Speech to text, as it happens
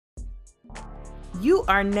You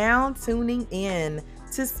are now tuning in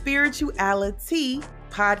to Spirituality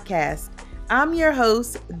Podcast. I'm your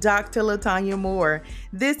host, Dr. Latanya Moore.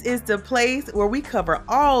 This is the place where we cover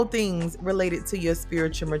all things related to your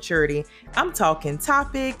spiritual maturity. I'm talking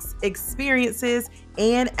topics, experiences,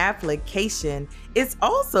 and application. It's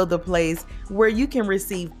also the place where you can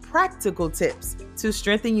receive practical tips to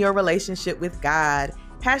strengthen your relationship with God.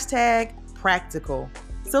 #practical.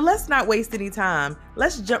 So let's not waste any time.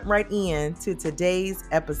 Let's jump right into today's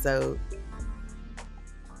episode.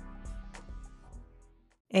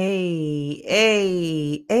 Hey,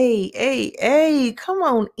 come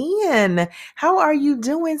on in. How are you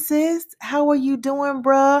doing, sis? How are you doing,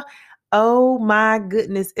 bruh? Oh my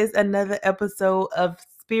goodness, it's another episode of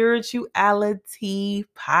Spirituality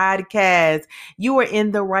Podcast. You are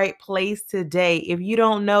in the right place today. If you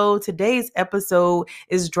don't know, today's episode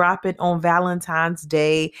is dropping on Valentine's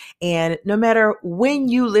Day. And no matter when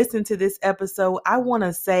you listen to this episode, I want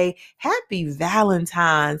to say happy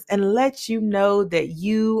Valentine's and let you know that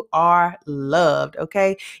you are loved.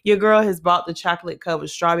 Okay. Your girl has bought the chocolate covered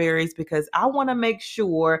strawberries because I want to make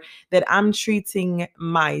sure that I'm treating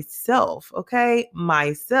myself. Okay.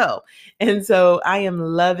 Myself. And so I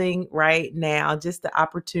am loving right now just the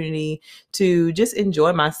opportunity to just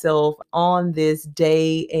enjoy myself on this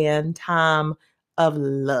day and time of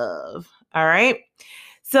love. All right.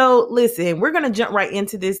 So listen, we're going to jump right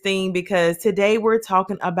into this thing because today we're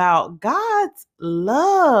talking about God's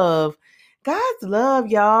love. God's love,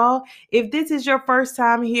 y'all. If this is your first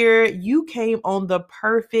time here, you came on the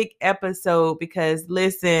perfect episode because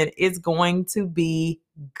listen, it's going to be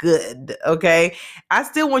good. Okay. I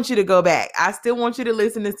still want you to go back. I still want you to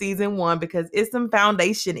listen to season 1 because it's some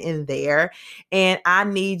foundation in there and I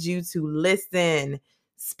need you to listen.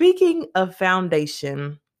 Speaking of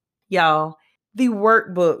foundation, y'all, the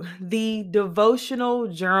workbook, the devotional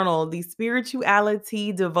journal, the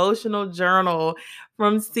spirituality devotional journal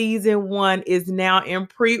from season 1 is now in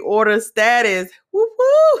pre-order status.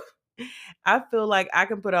 Woo-hoo! I feel like I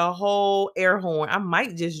can put a whole air horn. I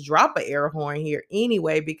might just drop an air horn here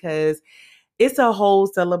anyway because it's a whole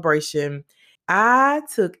celebration. I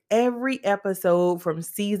took every episode from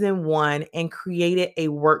season 1 and created a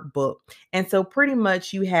workbook. And so pretty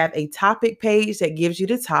much you have a topic page that gives you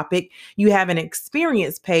the topic. You have an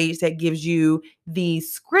experience page that gives you the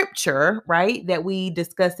scripture, right, that we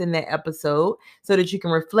discussed in that episode so that you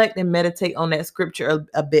can reflect and meditate on that scripture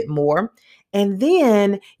a bit more. And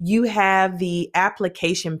then you have the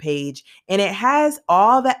application page, and it has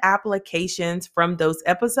all the applications from those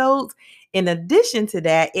episodes. In addition to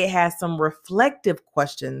that, it has some reflective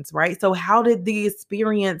questions, right? So how did the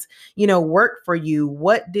experience, work for you?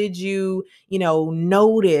 What did you,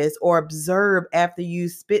 notice or observe after you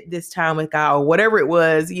spent this time with God or whatever it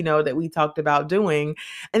was, that we talked about doing?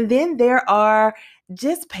 And then there are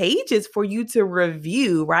just pages for you to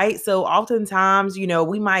review, right? So oftentimes,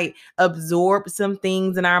 we might absorb some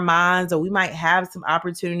things in our minds, or we might have some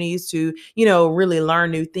opportunities to, really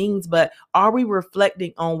learn new things. But are we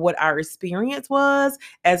reflecting on what our experience was,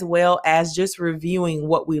 as well as just reviewing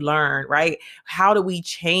what we learned, right? How do we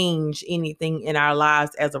change anything in our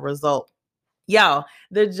lives as a result? Y'all,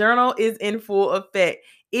 the journal is in full effect.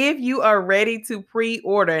 If you are ready to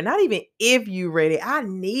pre-order, not even if you're ready, I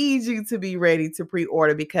need you to be ready to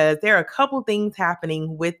pre-order because there are a couple things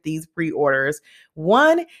happening with these pre-orders.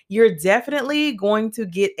 One, you're definitely going to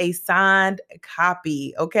get a signed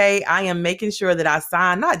copy, okay? I am making sure that I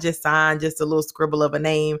sign, not just sign, just a little scribble of a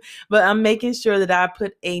name, but I'm making sure that I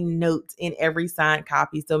put a note in every signed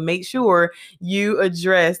copy. So make sure you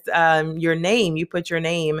address your name, you put your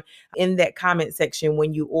name in that comment section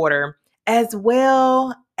when you order, as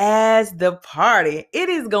well as the party. It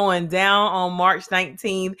is going down on March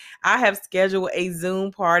 19th. I have scheduled a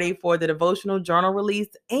Zoom party for the devotional journal release,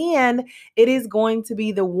 and it is going to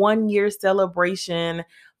be the 1-year celebration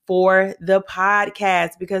for the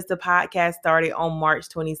podcast because the podcast started on March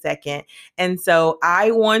 22nd. And so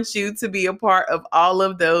I want you to be a part of all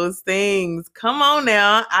of those things. Come on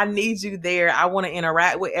now. I need you there. I want to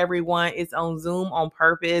interact with everyone. It's on Zoom on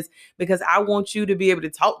purpose because I want you to be able to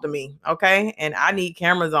talk to me. Okay. And I need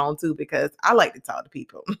cameras on too because I like to talk to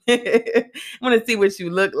people. I want to see what you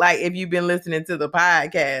look like if you've been listening to the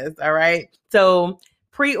podcast. All right. So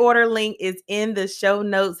pre-order link is in the show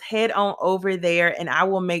notes. Head on over there and I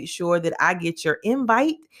will make sure that I get your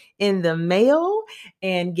invite in the mail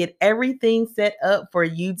and get everything set up for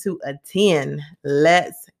you to attend.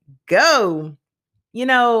 Let's go.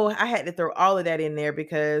 I had to throw all of that in there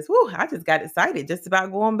because I just got excited just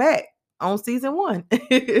about going back. on season 1.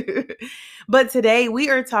 But today we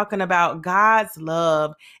are talking about God's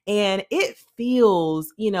love, and it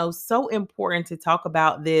feels, so important to talk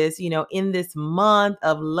about this, in this month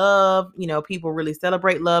of love. People really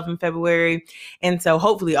celebrate love in February. And so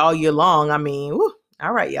hopefully all year long,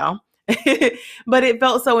 all right, y'all. But it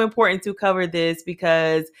felt so important to cover this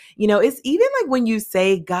because, it's even like when you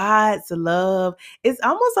say God's love, it's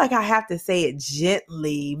almost like I have to say it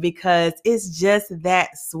gently because it's just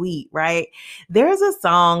that sweet, right? There's a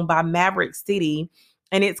song by Maverick City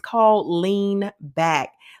and it's called Lean Back.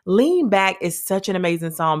 Lean Back is such an amazing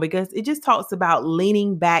song because it just talks about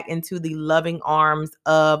leaning back into the loving arms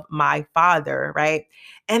of my Father, right?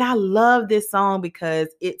 And I love this song because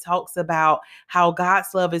it talks about how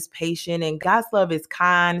God's love is patient and God's love is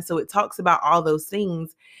kind. So it talks about all those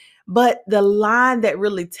things. But the line that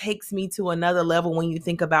really takes me to another level when you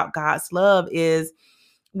think about God's love is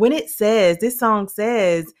when this song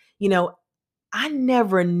says, I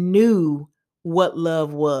never knew what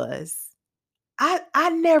love was. I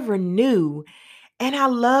never knew. And I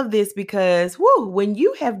love this because, when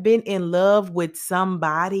you have been in love with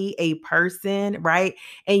somebody, a person, right?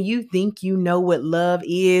 And you think you know what love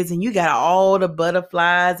is, and you got all the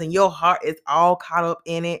butterflies, and your heart is all caught up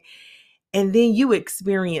in it. And then you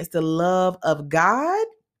experience the love of God.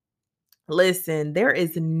 Listen, there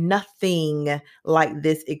is nothing like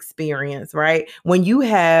this experience, right? When you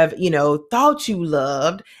have, thought you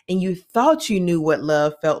loved and you thought you knew what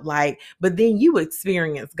love felt like, but then you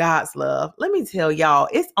experience God's love. Let me tell y'all,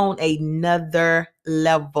 it's on another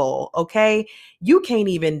level, okay? You can't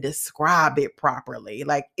even describe it properly.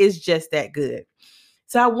 Like, it's just that good.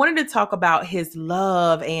 So I wanted to talk about his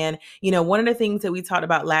love. And, one of the things that we talked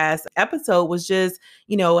about last episode was just,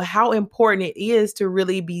 how important it is to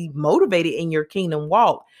really be motivated in your kingdom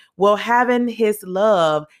walk. Well, having his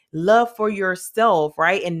love for yourself,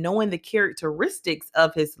 right? And knowing the characteristics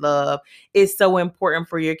of his love is so important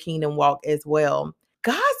for your kingdom walk as well.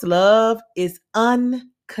 God's love is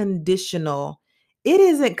unconditional. It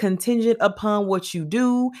isn't contingent upon what you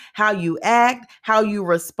do, how you act, how you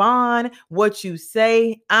respond, what you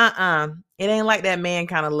say. It ain't like that man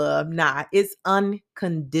kind of love. Nah, it's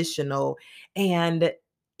unconditional and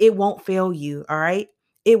it won't fail you. All right.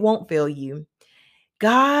 It won't fail you.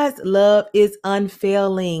 God's love is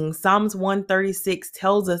unfailing. Psalms 136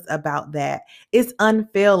 tells us about that. It's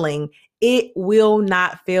unfailing. It will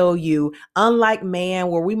not fail you. Unlike man,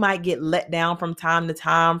 where we might get let down from time to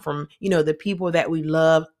time from, the people that we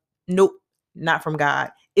love. Nope, not from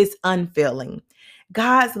God. It's unfailing.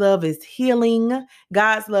 God's love is healing.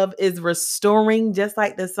 God's love is restoring, just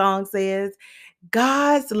like the song says.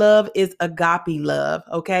 God's love is agape love,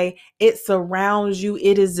 okay? It surrounds you.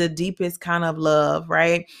 It is the deepest kind of love,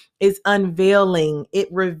 right? It's unveiling. It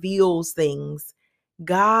reveals things.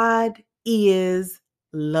 God is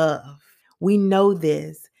love. We know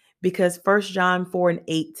this because 1 John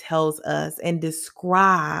 4:8 tells us and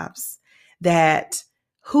describes that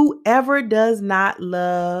whoever does not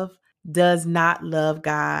love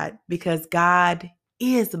God because God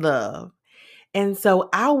is love. And so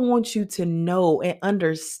I want you to know and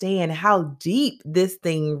understand how deep this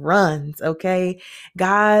thing runs, okay?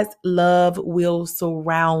 God's love will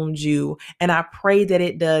surround you. And I pray that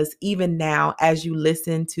it does even now as you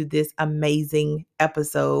listen to this amazing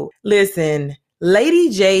episode. Listen,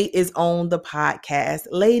 Lady J is on the podcast.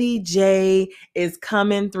 Lady J is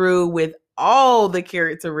coming through with all the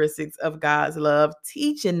characteristics of God's love,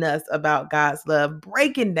 teaching us about God's love,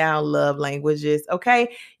 breaking down love languages,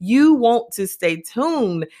 okay? You want to stay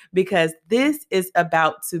tuned because this is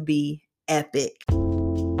about to be epic.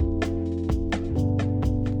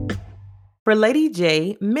 For Lady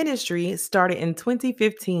J, ministry started in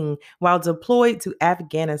 2015 while deployed to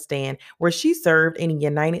Afghanistan, where she served in the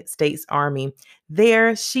United States Army.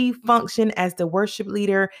 There, she functioned as the worship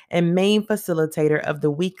leader and main facilitator of the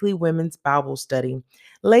weekly women's Bible study.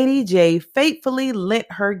 Lady J faithfully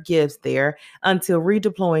lent her gifts there until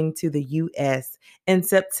redeploying to the U.S. In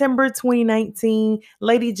September 2019,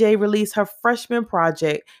 Lady J released her freshman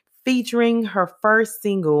project featuring her first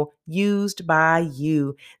single, Used by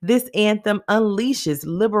You. This anthem unleashes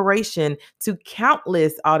liberation to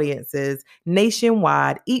countless audiences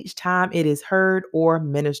nationwide each time it is heard or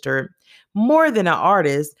ministered. More than an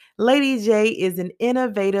artist, Lady J is an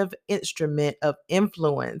innovative instrument of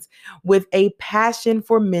influence with a passion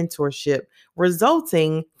for mentorship.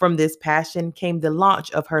 Resulting from this passion came the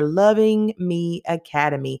launch of her Loving Me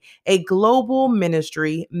Academy, a global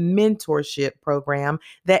ministry mentorship program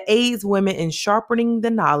that aids women in sharpening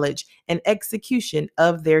the knowledge and execution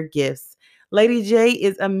of their gifts. Lady J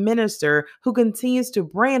is a minister who continues to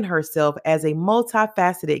brand herself as a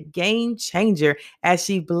multifaceted game changer as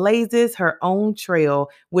she blazes her own trail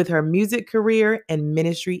with her music career and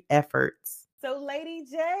ministry efforts. So, Lady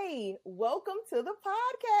J, welcome to the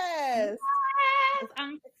podcast. Yes,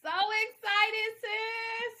 I'm so excited,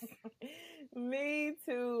 sis. Me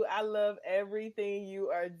too. I love everything you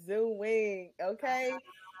are doing. Okay.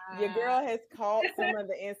 Your girl has caught some of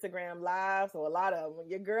the Instagram lives, or a lot of them.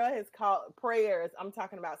 Your girl has caught prayers. I'm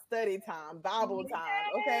talking about study time, Bible time.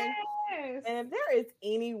 Okay. Yes. And if there is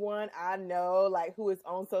anyone I know, like who is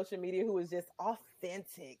on social media, who is just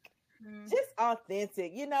authentic, just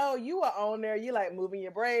authentic. You know, you are on there, you like moving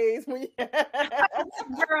your braids when you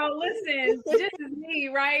Girl, listen, this is me,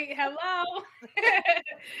 right? Hello.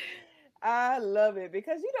 I love it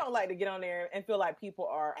because you don't like to get on there and feel like people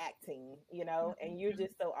are acting, you know, and you're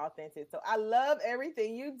just so authentic. So I love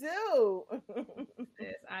everything you do.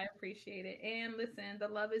 Sis, I appreciate it. And listen, the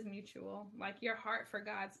love is mutual. Like your heart for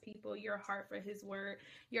God's people, your heart for his word,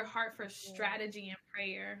 your heart for strategy and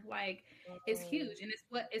prayer. Like it's huge. And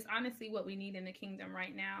it's honestly what we need in the kingdom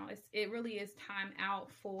right now. It really is time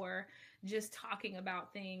out for just talking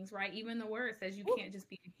about things, right? Even the word says you can't just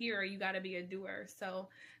be a hearer, you got to be a doer. So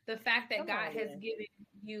the fact that God has given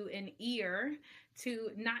you an ear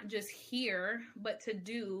to not just hear but to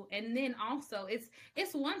do, and then also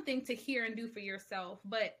it's one thing to hear and do for yourself,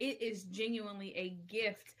 but it is genuinely a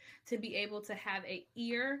gift to be able to have an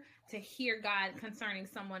ear to hear God concerning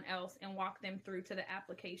someone else and walk them through to the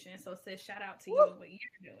application. So sis, shout out to you and what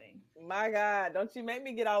you're doing. My God, don't you make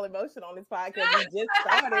me get all emotional on this podcast. We just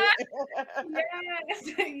started.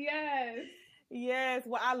 Yes. Yes. Yes,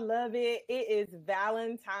 well, I love it. It is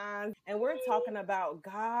Valentine's, and we're talking about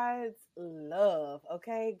God's love,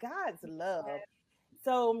 okay? God's love.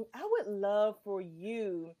 So I would love for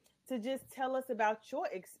you to just tell us about your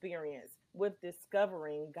experience with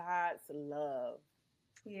discovering God's love.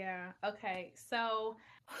 Yeah. Okay. So,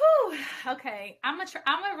 okay. I'm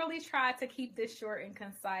gonna really try to keep this short and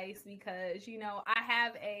concise because I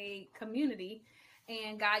have a community,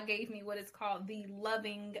 and God gave me what is called the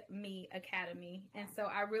Loving Me Academy, and so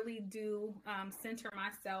I really do center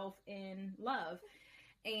myself in love.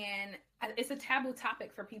 And it's a taboo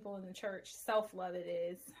topic for people in the church. Self-love it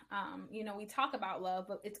is. We talk about love,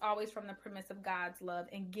 but it's always from the premise of God's love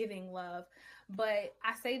and giving love. But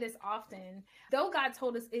I say this often, though God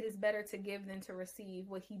told us it is better to give than to receive,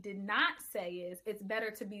 what he did not say is it's better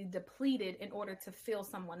to be depleted in order to fill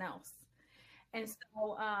someone else. And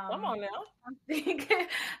so Come on now.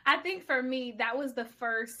 I think for me that was the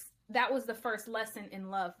first lesson in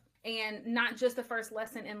love, and not just the first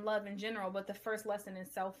lesson in love in general, but the first lesson in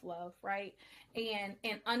self-love, right? And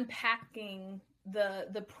unpacking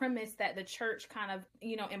the premise that the church kind of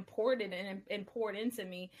imported and poured into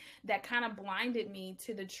me, that kind of blinded me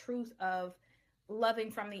to the truth of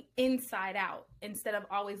loving from the inside out instead of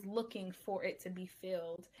always looking for it to be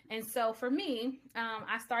filled. And so for me,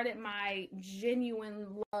 I started my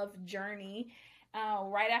genuine love journey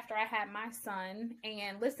right after I had my son.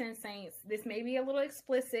 And listen, saints, this may be a little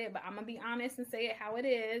explicit, but I'm gonna be honest and say it how it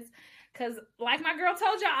is, because like my girl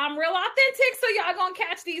told y'all, I'm real authentic, so y'all gonna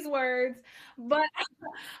catch these words. But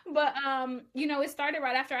it started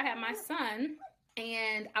right after I had my son,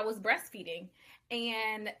 and I was breastfeeding,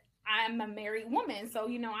 and I'm a married woman, so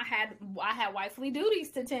I had wifely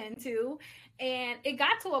duties to tend to, and it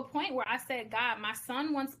got to a point where I said, God, my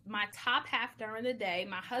son wants my top half during the day,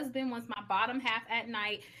 my husband wants my bottom half at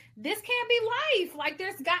night. This can't be life. Like,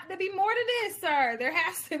 there's got to be more to this, sir. There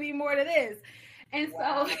has to be more to this. And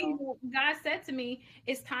so God said to me,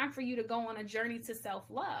 it's time for you to go on a journey to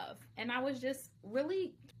self-love. And I was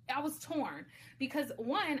torn because,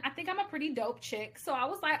 one, I think I'm a pretty dope chick. So I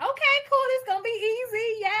was like, okay, cool. This is going to be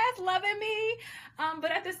easy. Yes. Loving me.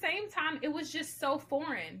 But at the same time, it was just so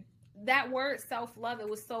foreign. That word self-love, it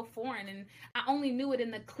was so foreign. And I only knew it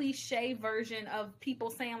in the cliche version of people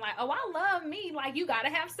saying like, oh, I love me. Like, you got to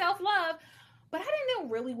have self-love. But I didn't know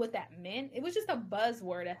really what that meant. It was just a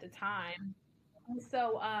buzzword at the time. And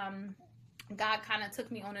so God kind of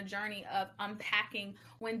took me on a journey of unpacking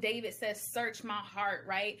when David says, search my heart,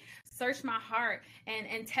 right? Search my heart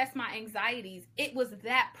and test my anxieties. It was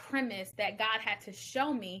that premise that God had to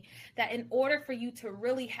show me, that in order for you to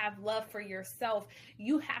really have love for yourself,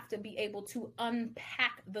 you have to be able to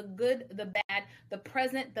unpack the good, the bad, the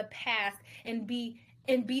present, the past, and be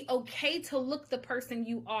okay to look the person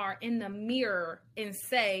you are in the mirror and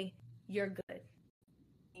say, you're good.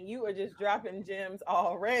 You are just dropping gems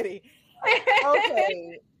already.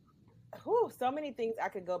 Okay. So many things I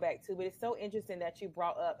could go back to, but it's so interesting that you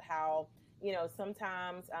brought up how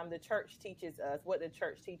sometimes the church teaches us what the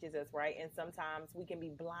church teaches us, right? And sometimes we can be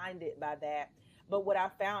blinded by that. But what I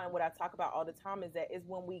found and what I talk about all the time is that is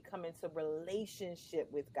when we come into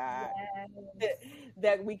relationship with God, Yes.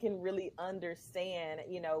 that we can really understand,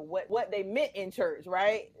 what they meant in church,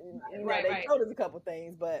 right? They told us a couple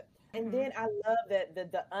things, but and then I love that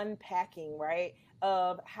the unpacking, right,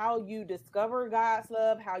 of how you discover God's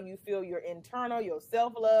love, how you feel your internal, your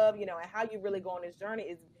self love, and how you really go on this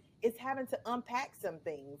journey is having to unpack some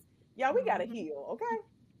things. Y'all, we gotta heal,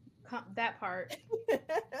 okay? That part.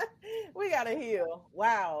 We gotta heal.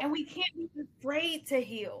 Wow. And we can't be afraid to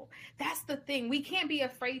heal. That's the thing. We can't be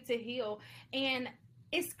afraid to heal. And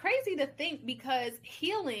it's crazy to think, because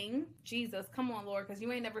healing, Jesus, come on, Lord, because you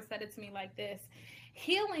ain't never said it to me like this.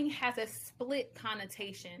 Healing has a split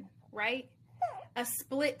connotation, right? A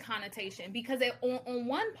split connotation, because on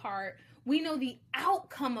one part, we know the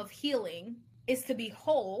outcome of healing is to be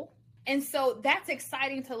whole. And so that's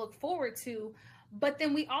exciting to look forward to. But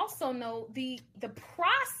then we also know the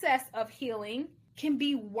process of healing can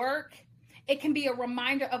be work. It can be a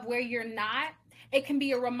reminder of where you're not. It can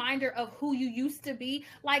be a reminder of who you used to be.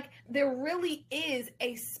 Like, there really is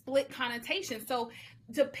a split connotation. So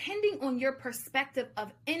depending on your perspective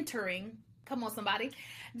of entering, come on, somebody,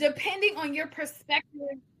 depending on your perspective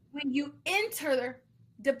when you enter,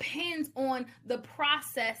 depends on the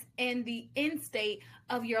process and the end state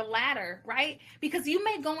of your ladder, right? Because you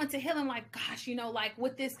may go into healing like, gosh, like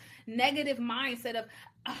with this negative mindset of,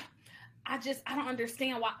 I don't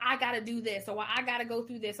understand why I got to do this, or why I got to go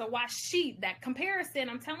through this, or why that comparison.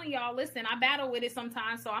 I'm telling y'all, listen, I battle with it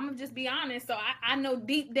sometimes. So I'm going to just be honest. So I know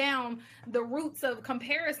deep down the roots of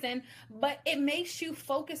comparison, but it makes you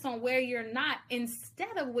focus on where you're not,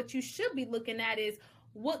 instead of what you should be looking at is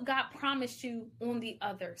what God promised you on the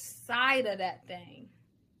other side of that thing.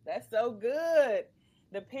 That's so good.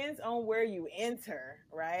 Depends on where you enter,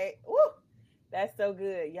 right? Woo! That's so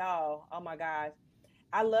good, y'all. Oh my gosh.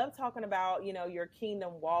 I love talking about, your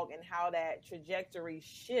kingdom walk and how that trajectory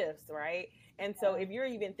shifts, right? And so if you're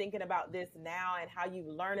even thinking about this now and how you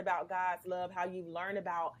learn about God's love, how you learn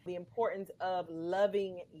about the importance of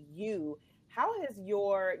loving you, how has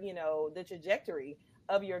your, the trajectory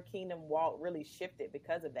of your kingdom walk really shifted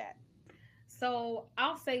because of that? So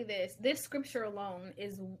I'll say this scripture alone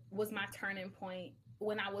was my turning point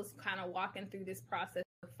when I was kind of walking through this process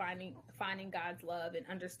of finding God's love and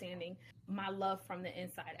understanding my love from the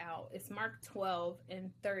inside out. It's Mark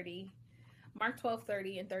 12:30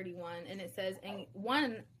 and 31. And it says, and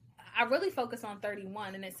one, I really focus on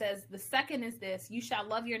 31, and it says, the second is this: you shall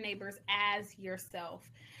love your neighbors as yourself.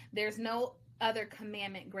 There's no other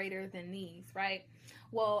commandment greater than these, right?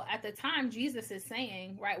 Well, at the time, Jesus is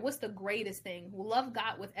saying, right, what's the greatest thing? Love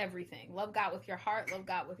God with everything. Love God with your heart. Love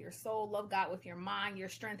God with your soul. Love God with your mind, your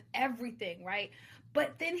strength, everything, right?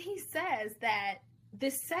 But then he says that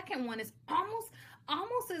this second one is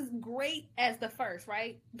almost as great as the first,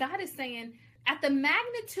 right? God is saying, at the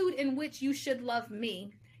magnitude in which you should love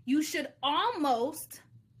me, you should almost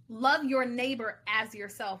love your neighbor as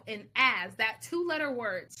yourself. And as, that 2-letter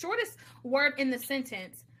word, shortest word in the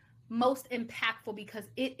sentence, most impactful, because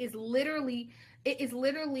it is literally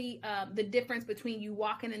the difference between you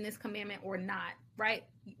walking in this commandment or not, right?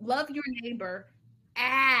 Love your neighbor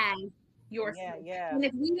as yourself. Yeah. And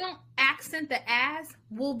if we don't accent the as,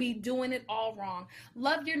 we'll be doing it all wrong.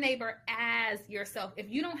 Love your neighbor as yourself. If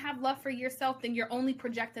you don't have love for yourself, then you're only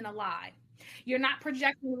projecting a lie. You're not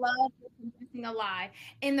projecting love, you're projecting a lie.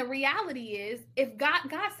 And the reality is, if God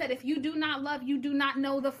said, if you do not love, you do not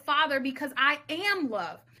know the Father, because I am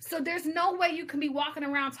love. So there's no way you can be walking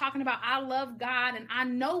around talking about, I love God and I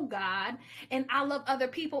know God and I love other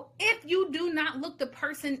people, if you do not look the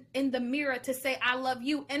person in the mirror to say, I love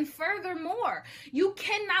you. And furthermore, you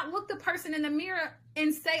cannot look the person in the mirror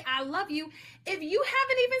and say, I love you, if you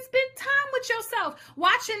haven't even spent time with yourself.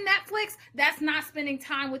 Watching Netflix, that's not spending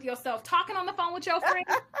time with yourself. Talking on the phone with your friends,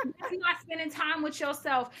 that's not spending time with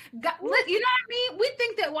yourself. God, you know what I mean? We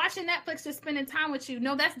think that watching Netflix is spending time with you.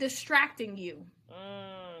 No, that's distracting you.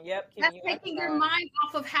 Yep. That's taking your mind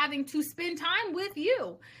off of having to spend time with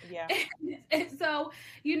you. Yeah. And so,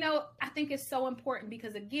 I think it's so important,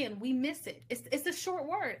 because again, we miss it. It's a short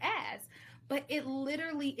word, as, but it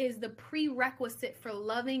literally is the prerequisite for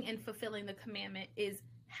loving and fulfilling the commandment, is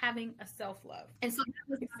having a self-love. And so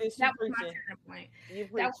that was my turning point.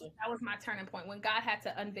 That was my turning point when God had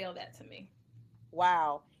to unveil that to me.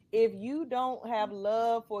 Wow. If you don't have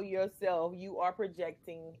love for yourself, you are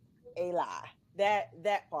projecting a lie.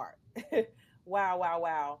 That part.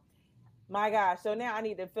 Wow. My gosh. So now I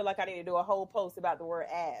need to feel like I need to do a whole post about the word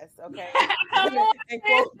ass. Okay. Come on, and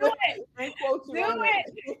sis, quote, do it. and quote you Do on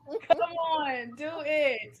it. Come on, do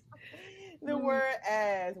it. the word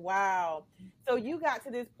ass. Wow. So you got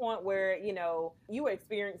to this point where, you were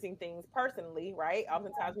experiencing things personally, right?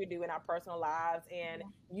 Oftentimes we do in our personal lives. And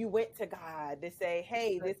you went to God to say,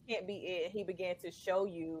 hey, this can't be it. And he began to show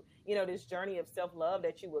you, this journey of self-love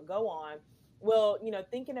that you would go on. Well,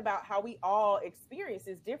 thinking about how we all experience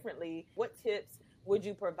this differently, what tips would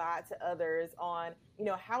you provide to others on,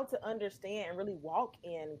 how to understand and really walk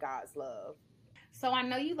in God's love? So I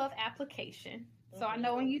know you love application. So I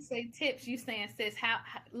know when you say tips, you saying, sis,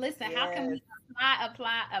 listen, how can we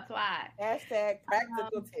apply? Hashtag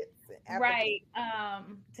practical tips. Right.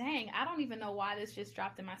 Dang, I don't even know why this just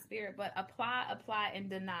dropped in my spirit, but apply, and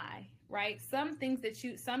deny, right?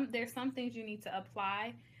 There's some things you need to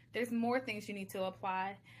apply. There's more things you need to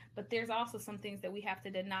apply, but there's also some things that we have to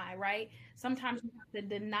deny, right? Sometimes you have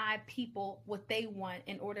to deny people what they want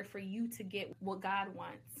in order for you to get what God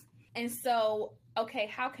wants. And so, okay,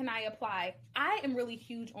 how can I apply? I am really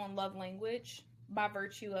huge on love language by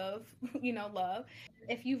virtue of, love.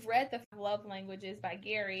 If you've read The Love Languages by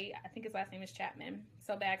Gary, I think his last name is Chapman.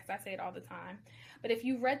 So bad because I say it all the time. But if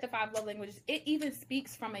you've read The 5 Love Languages, it even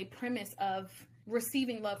speaks from a premise of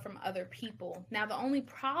receiving love from other people. Now, the only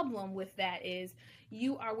problem with that is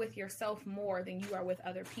you are with yourself more than you are with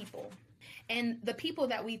other people. And the people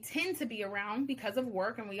that we tend to be around because of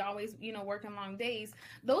work, and we always, working long days,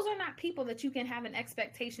 those are not people that you can have an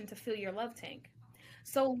expectation to fill your love tank.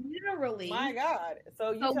 So literally, my God.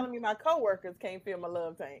 So you telling me my coworkers can't fill my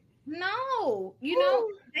love tank? No,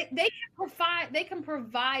 they can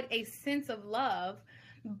provide a sense of love,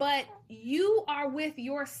 but you are with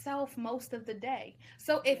yourself most of the day.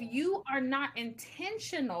 So if you are not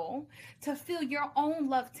intentional to fill your own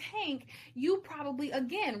love tank, you probably,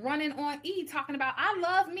 again, running on E, talking about, I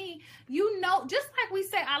love me. Just like we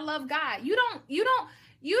say, I love God. You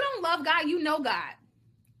don't love God. You know God.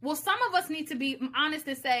 Well, some of us need to be honest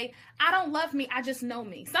and say, I don't love me, I just know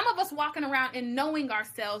me. Some of us walking around and knowing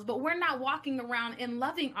ourselves, but we're not walking around and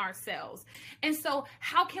loving ourselves. And so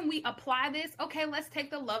how can we apply this? Okay, let's take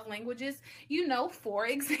the love languages. For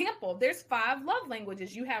example, there's 5 love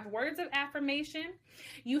languages. You have words of affirmation,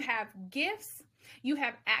 you have gifts, you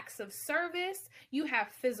have acts of service, you have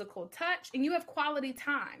physical touch, and you have quality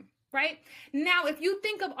time. Right? Now, if you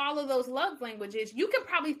think of all of those love languages, you can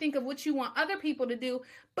probably think of what you want other people to do,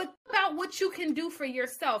 but about what you can do for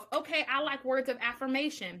yourself. Okay, I like words of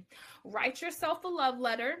affirmation. Write yourself a love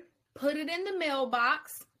letter, put it in the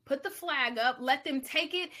mailbox, put the flag up, let them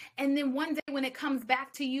take it, and then one day when it comes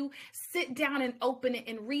back to you, sit down and open it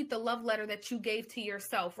and read the love letter that you gave to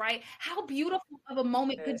yourself, right? How beautiful of a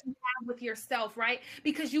moment could you have with yourself, right?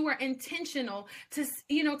 Because you were intentional to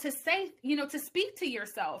speak to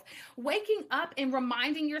yourself. Waking up and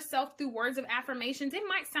reminding yourself through words of affirmations, it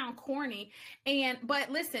might sound corny, but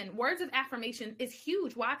listen, words of affirmation is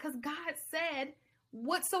huge. Why? Because God said,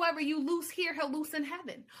 whatsoever you loose here, he'll loose in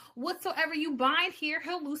heaven. Whatsoever you bind here,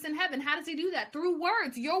 he'll loose in heaven. How does he do that? Through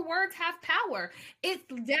words. Your words have power. It's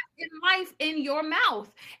death and life in your mouth.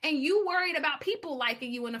 And you worried about people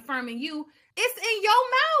liking you and affirming you. It's in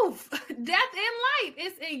your mouth. Death and life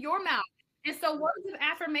is in your mouth. And so words of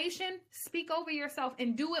affirmation, speak over yourself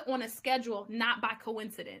and do it on a schedule, not by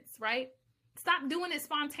coincidence, right? Stop doing it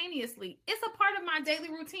spontaneously. It's a part of my daily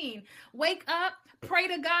routine. Wake up, pray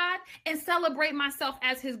to God, and celebrate myself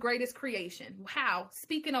as his greatest creation. How?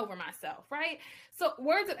 Speaking over myself, right? So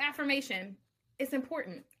words of affirmation, it's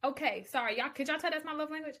important. Okay, sorry, y'all. Could y'all tell that's my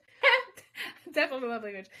love language? Definitely love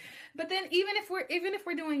language. But then even if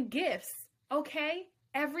we're doing gifts, okay,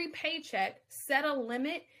 every paycheck, set a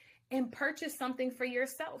limit and purchase something for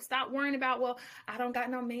yourself. Stop worrying about, well, I don't got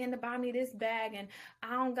no man to buy me this bag, and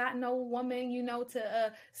I don't got no woman,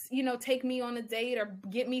 to take me on a date or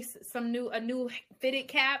get me a new fitted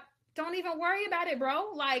cap. Don't even worry about it,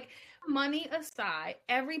 bro. Like, money aside,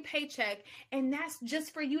 every paycheck, and that's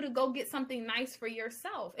just for you to go get something nice for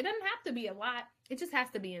yourself. It doesn't have to be a lot. It just has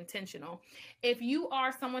to be intentional. If you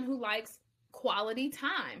are someone who likes quality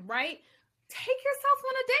time, right? Take yourself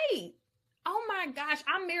on a date. Oh my gosh,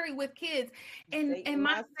 I'm married with kids and dating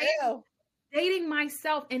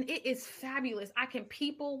myself, and it is fabulous. I can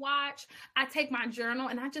people watch. I take my journal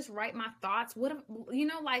and I just write my thoughts. What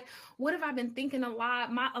have I been thinking a lot?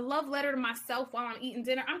 A love letter to myself while I'm eating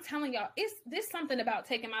dinner. I'm telling y'all, there's something about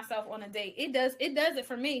taking myself on a date. It does it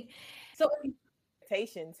for me. So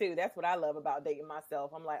too. That's what I love about dating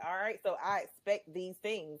myself. I'm like, all right, so I expect these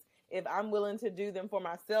things. If I'm willing to do them for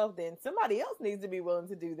myself, then somebody else needs to be willing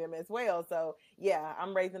to do them as well. So yeah,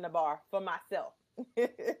 I'm raising the bar for myself.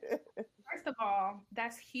 first of all,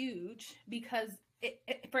 that's huge because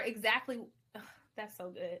for exactly, ugh, that's so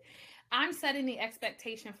good. I'm setting the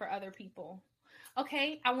expectation for other people.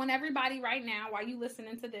 Okay, I want everybody right now, while you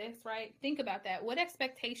listening to this, right? Think about that. What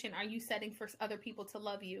expectation are you setting for other people to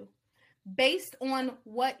love you based on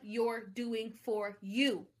what you're doing for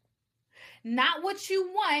you? Not what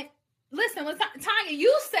you want. Listen, Tanya,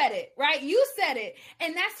 you said it, right? You said it.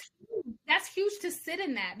 And that's huge to sit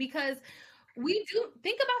in that, because we do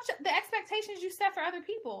think about the expectations you set for other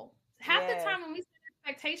people. Half the time when we set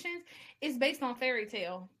expectations, it's based on fairy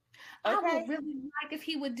tale. I would really like if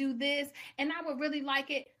he would do this, and I would really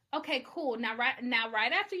like it. Okay, cool. Now,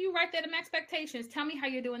 right after you write them expectations, tell me how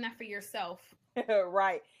you're doing that for yourself.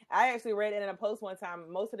 Right. I actually read it in a post one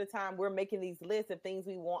time. Most of the time, we're making these lists of things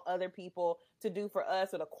we want other people to do for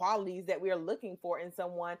us, or the qualities that we are looking for in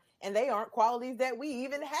someone, and they aren't qualities that we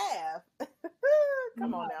even have.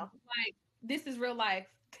 Come on now. Like, this is real life.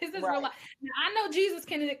 This is real life. Now, I know Jesus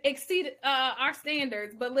can exceed our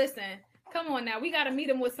standards, but listen, come on now. We got to meet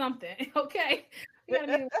him with something, okay? We got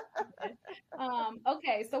to meet him with something.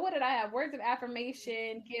 Okay, so what did I have? Words of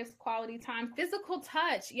affirmation, gifts, quality time, physical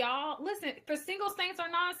touch. Y'all, listen, for single saints or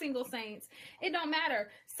non-single saints, it don't matter.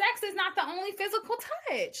 Sex is not the only physical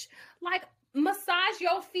touch. Like, massage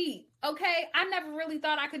your feet, okay? I never really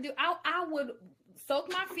thought I could do. I would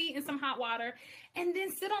soak my feet in some hot water and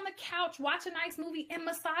then sit on the couch, watch a nice movie, and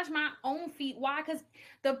massage my own feet. Why? Because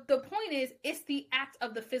the point is, it's the act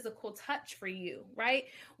of the physical touch for you, right?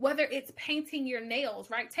 Whether it's painting your nails,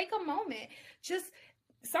 right? Take a moment, just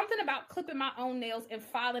something about clipping my own nails and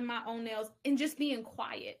filing my own nails and just being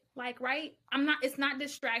quiet, like, right? It's not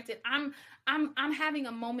distracted. I'm having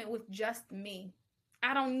a moment with just me.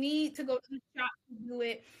 I don't need to go to the shop to do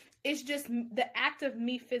it. It's just the act of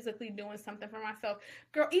me physically doing something for myself.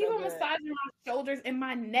 Girl, even massaging my shoulders and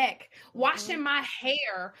my neck, washing my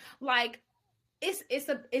hair, like it's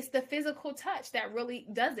the physical touch that really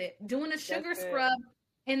does it. Doing a sugar scrub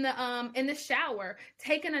in the shower,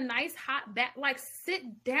 taking a nice hot bath, like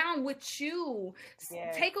sit down with you.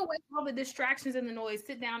 Take away all the distractions and the noise,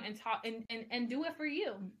 sit down and talk and do it for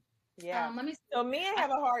you. Yeah. So men have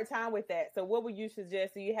a hard time with that. So what would you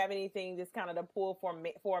suggest? Do you have anything just kind of to pull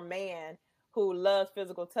for a man who loves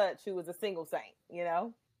physical touch, who is a single saint, you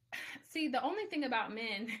know? See, the only thing about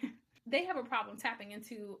men, they have a problem tapping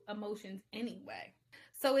into emotions anyway.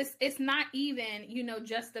 So it's not even,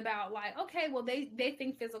 just about like, okay, well, they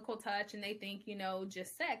think physical touch and they think,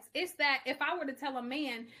 just sex. It's that if I were to tell a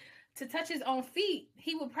man to touch his own feet,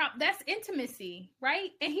 he would that's intimacy, right?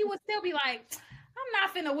 And he would still be like, I'm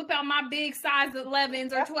not finna whip out my big size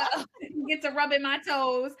 11s or 12s and get to rubbing my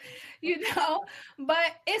toes,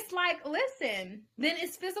 But it's like, listen, then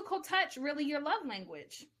is physical touch really your love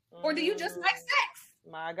language? Or do you just like sex?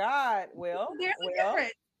 My God. Well, there's a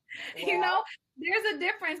difference. Yeah. There's a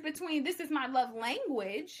difference between this is my love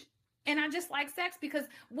language and I just like sex, because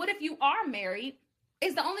what if you are married?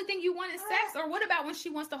 Is the only thing you want is sex? Or what about when she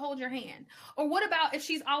wants to hold your hand? Or what about if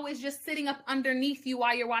she's always just sitting up underneath you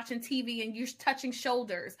while you're watching TV and you're touching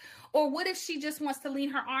shoulders? Or what if she just wants to lean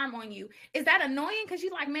her arm on you? Is that annoying? Because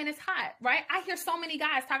you're like, man, it's hot, right? I hear so many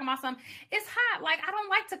guys talking about something. It's hot. Like, I don't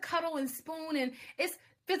like to cuddle and spoon, and it's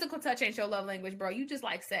physical touch ain't your love language, bro. You just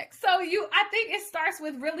like sex. So I think it starts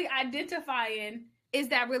with really identifying, is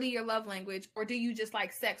that really your love language? Or do you just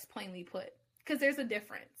like sex, plainly put? Because there's a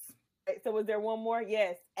difference. So was there one more?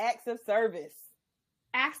 Yes. Acts of service.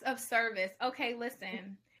 Acts of service. Okay,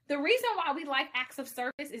 listen. The reason why we like acts of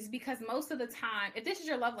service is because most of the time, if this is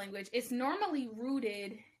your love language, it's normally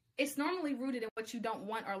rooted in what you don't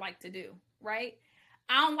want or like to do, right?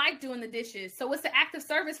 I don't like doing the dishes. So it's an act of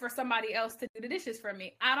service for somebody else to do the dishes for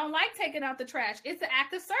me. I don't like taking out the trash. It's an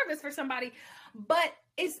act of service for somebody, but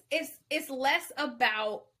it's less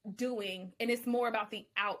about doing and it's more about the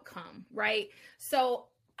outcome, right? So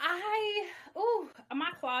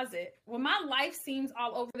my closet. When my life seems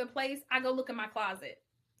all over the place, I go look in my closet.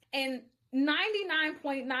 And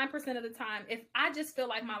 99.9% of the time, if I just feel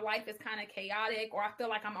like my life is kind of chaotic or I feel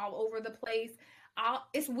like I'm all over the place,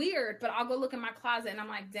 it's weird, but I'll go look in my closet and I'm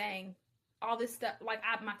like, dang, all this stuff, like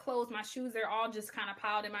my clothes, my shoes, they're all just kind of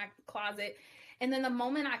piled in my closet. And then the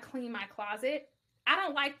moment I clean my closet, I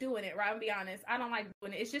don't like doing it, right? I'll be honest. I don't like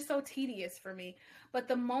doing it. It's just so tedious for me. But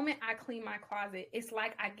the moment I clean my closet, it's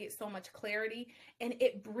like I get so much clarity and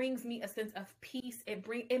it brings me a sense of peace.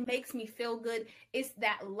 It makes me feel good. It's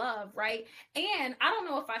that love, right? And I don't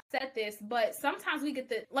know if I said this, but sometimes we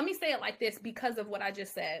get let me say it like this because of what I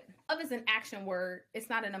just said. Love is an action word. It's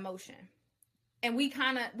not an emotion. And we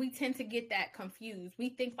tend to get that confused. We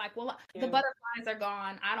think like, well, the Yeah. butterflies are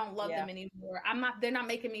gone. I don't love Yeah. them anymore. They're not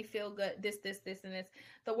making me feel good. This, and this.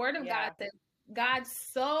 The word of Yeah. God says God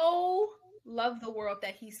so loved the world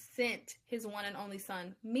that he sent his one and only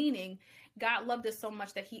son, meaning God loved us so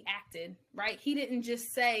much that he acted, right? He didn't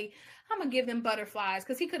just say, I'm gonna give them butterflies,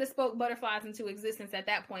 because he could have spoke butterflies into existence at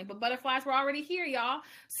that point, but butterflies were already here, y'all.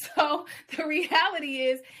 So the reality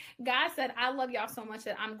is God said, I love y'all so much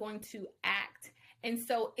that I'm going to act. And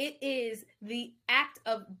so it is the act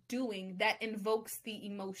of doing that invokes the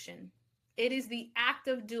emotion. It is the act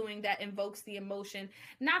of doing that invokes the emotion,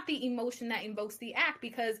 not the emotion that invokes the act,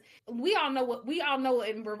 because we all know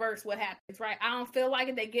in reverse what happens, right? I don't feel like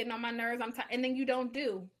it, they getting on my nerves, and then you don't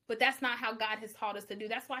do. But that's not how God has taught us to do.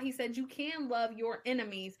 That's why he said you can love your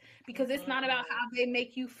enemies, because it's not about how they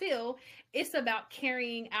make you feel. It's about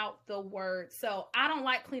carrying out the word. So I don't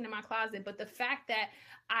like cleaning my closet, but the fact that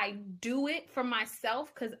I do it for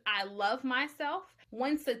myself because I love myself,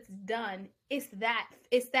 once it's done, it's that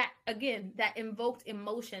again, that invoked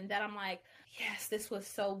emotion that I'm like, yes, this was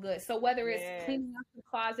so good. So whether it's cleaning out the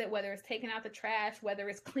closet, whether it's taking out the trash, whether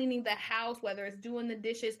it's cleaning the house, whether it's doing the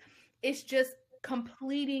dishes, it's just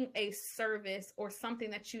completing a service or something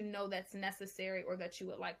that you know that's necessary or that you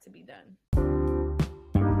would like to be done.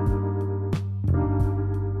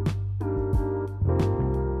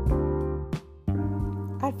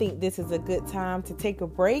 I think this is a good time to take a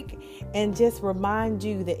break and just remind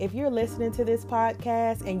you that if you're listening to this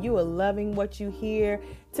podcast and you are loving what you hear,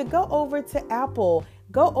 to go over to Apple,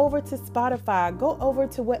 go over to Spotify, go over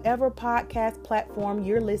to whatever podcast platform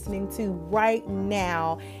you're listening to right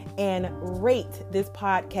now and rate this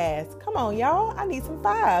podcast. Come on, y'all. I need some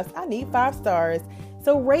fives. I need 5 stars.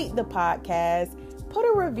 So rate the podcast. Put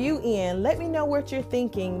a review in. Let me know what you're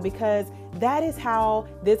thinking, because that is how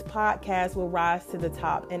this podcast will rise to the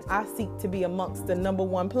top. And I seek to be amongst the number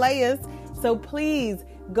 1 players. So please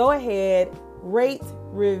go ahead, rate,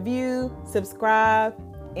 review, subscribe,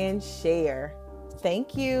 and share.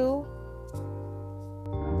 Thank you.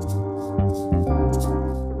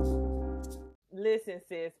 Listen,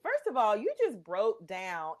 sis. First of all, you just broke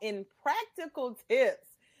down in practical tips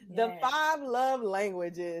the 5 love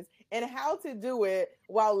languages and how to do it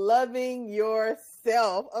while loving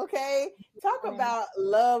yourself. Okay. Talk about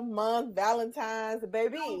love month, Valentine's,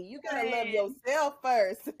 baby. You got to love yourself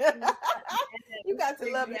first. You got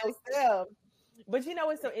to love yourself. But you know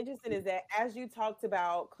what's so interesting is that as you talked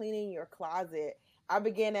about cleaning your closet, I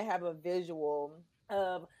began to have a visual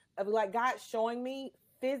of like God showing me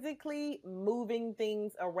physically moving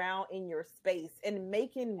things around in your space and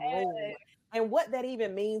making room. And what that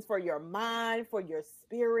even means for your mind, for your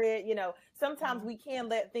spirit. You know, sometimes we can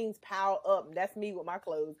let things pile up. That's me with my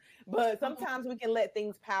clothes. But sometimes we can let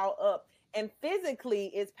things pile up. And physically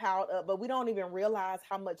it's piled up, but we don't even realize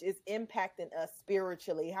how much it's impacting us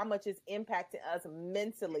spiritually, how much it's impacting us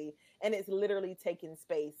mentally. And it's literally taking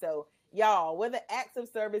space. So y'all, whether acts of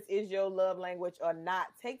service is your love language or not,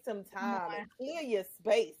 take some time and clear your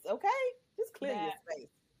space. Okay. Just clear your space.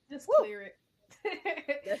 Just clear it.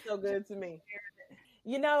 That's so good to me.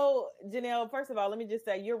 You know, Janelle, first of all, let me just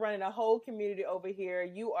say you're running a whole community over here.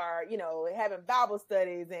 You are, you know, having Bible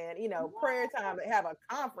studies and, you know, prayer time, have a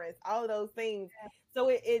conference, all of those things. So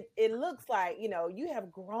it looks like, you know, you have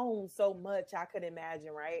grown so much, I could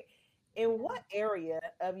imagine, right? In what area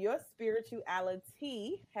of your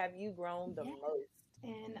spirituality have you grown the most?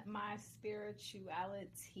 In my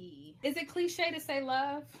spirituality. Is it cliche to say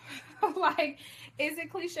love? Like, is it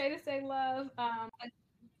cliche to say love?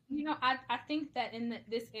 You know, I think that in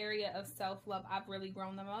this area of self-love, I've really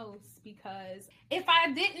grown the most, because if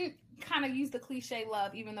I didn't kind of use the cliche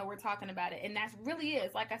love, even though we're talking about it, and that really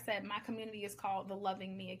is, like I said, my community is called the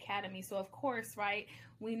Loving Me Academy. So of course, right,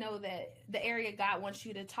 we know that the area God wants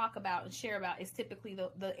you to talk about and share about is typically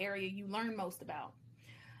the area you learn most about.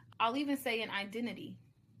 I'll even say in identity,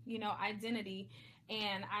 you know, identity.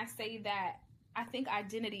 And I say that I think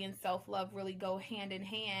identity and self-love really go hand in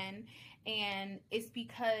hand. And it's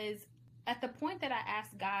because at the point that I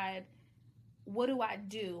asked God, what do I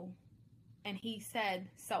do? And he said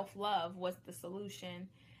self-love was the solution.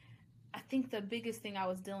 I think the biggest thing I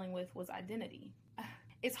was dealing with was identity.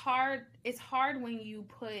 It's hard when you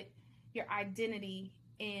put your identity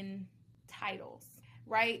in titles,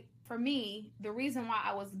 right? For me, the reason why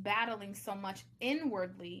I was battling so much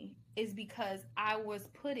inwardly is because I was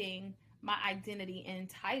putting my identity in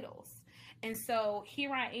titles. And so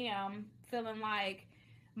here I am feeling like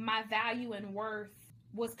my value and worth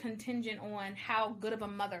was contingent on how good of a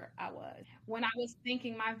mother I was. When I was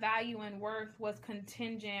thinking my value and worth was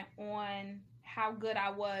contingent on how good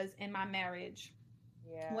I was in my marriage.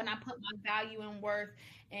 Yeah. when I put my value and worth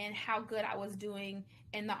and how good I was doing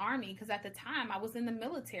in the army. Because at the time I was in the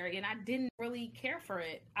military and I didn't really care for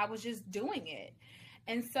it. I was just doing it.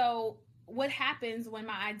 And so what happens when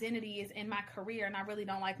my identity is in my career and I really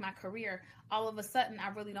don't like my career? All of a sudden, I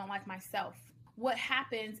really don't like myself. What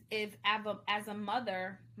happens if, as a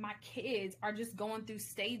mother, my kids are just going through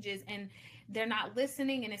stages and they're not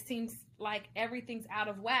listening and it seems like everything's out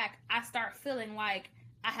of whack? I start feeling like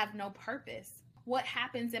I have no purpose. What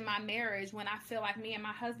happens in my marriage when I feel like me and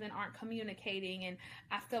my husband aren't communicating and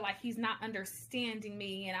I feel like he's not understanding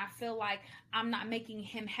me and I feel like I'm not making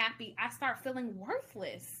him happy? I start feeling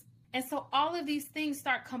worthless. And so all of these things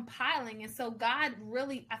start compiling. And so God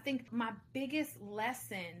really, I think my biggest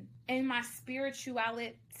lesson in my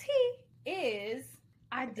spirituality is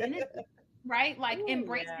identity, right? Like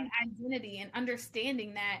embracing identity and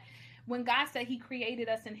understanding that when God said he created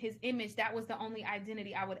us in his image, that was the only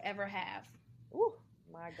identity I would ever have. Ooh,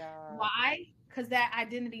 my God. Why? Because that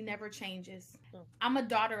identity never changes. I'm a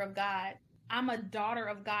daughter of God. I'm a daughter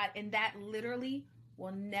of God. And that literally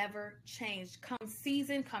will never change. Come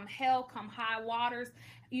season, come hell, come high waters,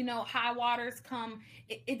 high waters come.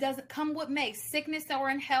 It doesn't come what may, sickness or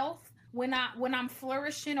in health, when I'm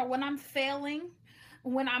flourishing or when I'm failing,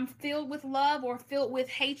 when I'm filled with love or filled with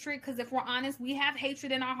hatred. Because if we're honest, we have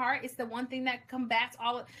hatred in our heart. It's the one thing that combats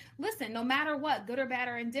all of. Listen, no matter what, good or bad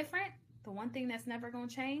or indifferent, the one thing that's never going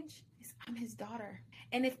to change is I'm his daughter.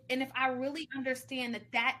 And if I really understand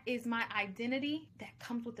that is my identity, that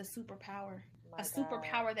comes with a superpower. A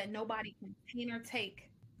superpower that nobody can contain or take.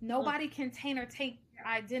 Nobody can contain or take your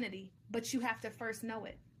identity, but you have to first know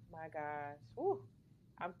it. My gosh. Ooh.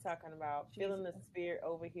 I'm talking about feeling the spirit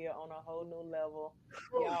over here on a whole new level.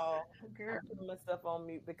 Y'all, I'm putting my stuff on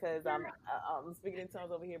mute because I'm speaking in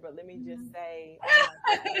tongues over here, but let me just say,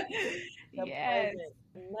 the present,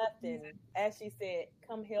 nothing, as she said,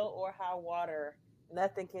 come hell or high water,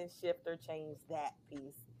 nothing can shift or change that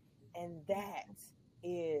piece. And that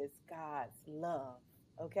is God's love.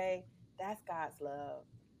 Okay? That's God's love.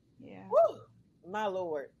 Yeah. Woo! My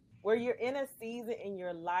Lord. Where you're in a season in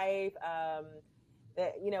your life,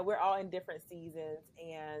 that, we're all in different seasons,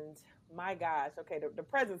 and my gosh, okay, the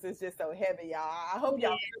presence is just so heavy, y'all. I hope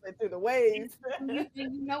y'all feel it through the waves.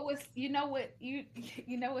 you know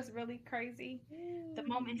what's really crazy? The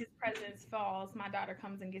moment his presence falls, my daughter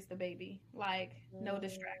comes and gets the baby. Like, no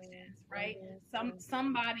distractions, right?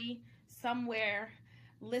 Somebody somewhere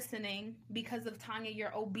listening, because of Tanya,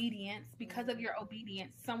 your obedience, because of your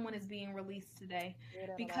obedience, someone is being released today.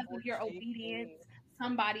 Because of your obedience,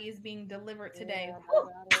 somebody is being delivered today.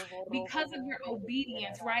 Because of your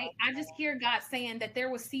obedience, right? I just hear God saying that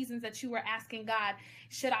there were seasons that you were asking God,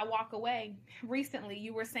 should I walk away? Recently,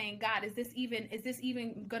 you were saying, God, is this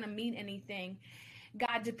even going to mean anything?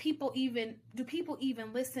 God, do people even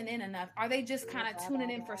listen in enough? Are they just kind of tuning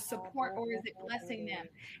in for support, or is it blessing them?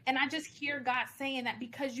 And I just hear God saying that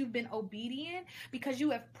because you've been obedient, because you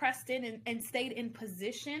have pressed in and stayed in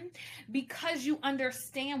position, because you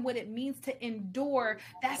understand what it means to endure,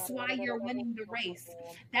 that's why you're winning the race.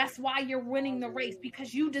 That's why you're winning the race,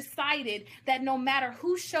 because you decided that no matter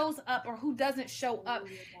who shows up or who doesn't show up,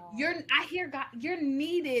 I hear God, you're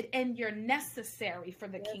needed and you're necessary for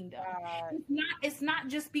the kingdom. It's not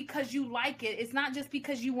just because you like it. It's not just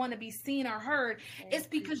because you want to be seen or heard. It's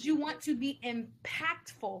because you want to be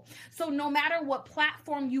impactful. So no matter what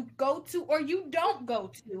platform you go to or you don't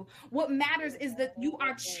go to, what matters is that you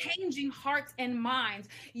are changing hearts and minds.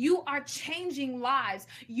 You are changing lives.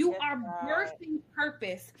 You are birthing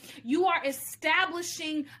purpose. You are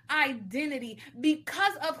establishing identity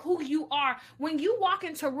because of who you are. When you walk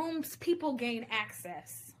into rooms, people gain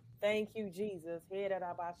access. Thank you, Jesus.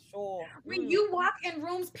 When you walk in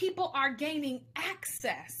rooms, people are gaining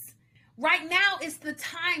access. Right now is the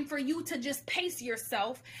time for you to just pace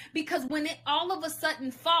yourself, because when it all of a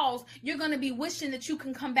sudden falls, you're going to be wishing that you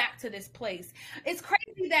can come back to this place. It's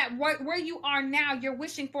crazy that where you are now, you're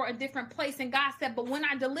wishing for a different place. And God said, but when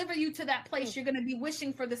I deliver you to that place, you're going to be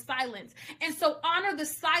wishing for the silence. And so honor the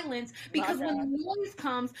silence, because when the noise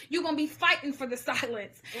comes, you're going to be fighting for the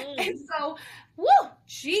silence. And so,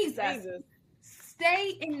 Jesus.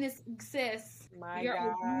 Stay in this, sis. My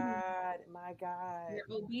God. Your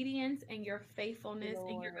obedience and your faithfulness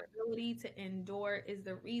and your ability to endure is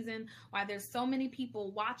the reason why there's so many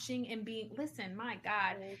people watching and listen, my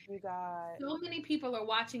God. Thank you, God. So many people are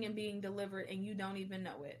watching and being delivered and you don't even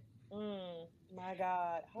know it. My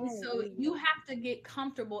God. So you have to get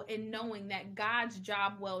comfortable in knowing that God's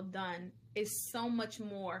job well done is so much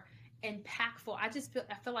more impactful. I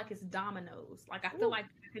feel like it's dominoes. Like I feel like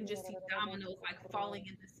I can just see dominoes like falling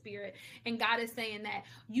in the spirit. And God is saying that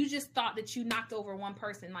you just thought that you knocked over one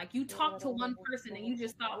person. Like you talked to one person and you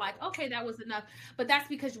just thought like, okay, that was enough. But that's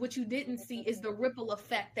because what you didn't see is the ripple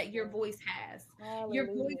effect that your voice has. Your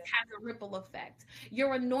voice has a ripple effect.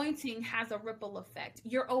 Your anointing has a ripple effect.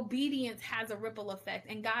 Your obedience has a ripple effect.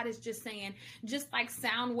 And God is just saying, just like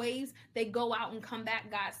sound waves, they go out and come back.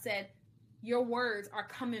 God said, your words are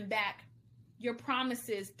coming back. Your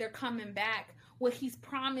promises, they're coming back. What he's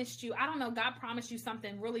promised you, I don't know, God promised you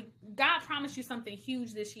something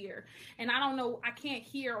huge this year. And I don't know, I can't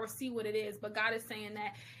hear or see what it is, but God is saying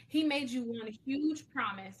that he made you one huge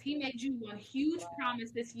promise. He made you one huge promise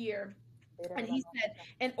this year. And he said,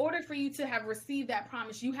 in order for you to have received that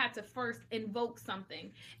promise, you had to first invoke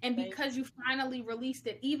something. And because you finally released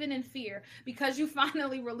it, even in fear, because you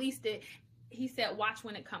finally released it, he said, watch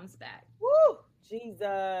when it comes back. Woo!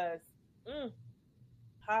 Jesus.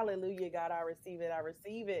 Hallelujah, God. I receive it. I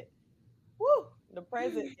receive it. Woo! The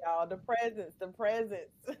presence, y'all. The presence. The presence.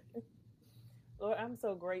 Lord, I'm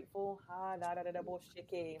so grateful.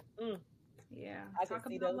 Yeah. I can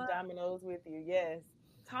see those dominoes with you. Yes.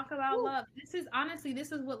 Talk about love. This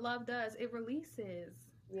is what love does. It releases.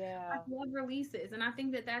 Yeah. Like love releases. And I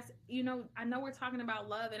think that's, I know we're talking about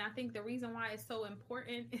love. And I think the reason why it's so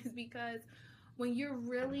important is because when you're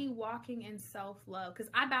really walking in self-love, because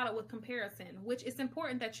I battle with comparison, which it's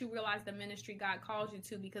important that you realize the ministry God calls you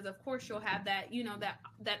to, because of course you'll have that,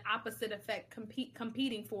 that opposite effect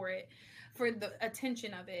competing for it, for the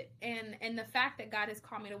attention of it. And the fact that God has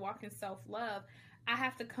called me to walk in self-love, I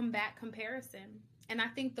have to combat comparison. And I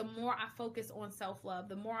think the more I focus on self-love,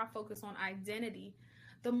 the more I focus on identity,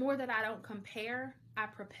 the more that I don't compare, I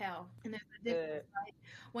propel. And there's a difference, right?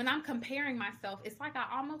 When I'm comparing myself, it's like I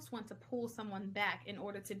almost want to pull someone back in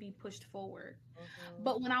order to be pushed forward.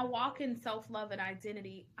 But when I walk in self-love and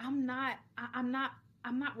identity, I'm not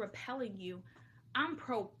repelling you. I'm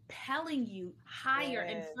propelling you higher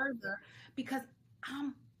and further, because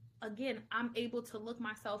I'm able to look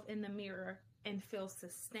myself in the mirror and feel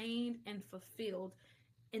sustained and fulfilled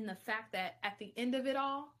in the fact that at the end of it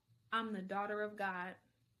all, I'm the daughter of God.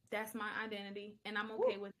 That's my identity, and I'm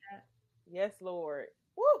okay with that. Yes, Lord.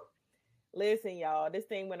 Woo! Listen, y'all, this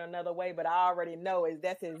thing went another way, but I already know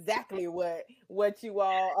that's exactly what you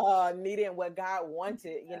all needed and what God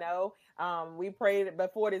wanted. We prayed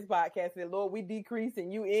before this podcast that, Lord, we decrease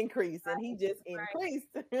and you increase, and he just increased.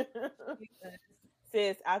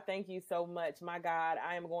 Sis, I thank you so much. My God,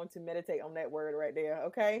 I am going to meditate on that word right there.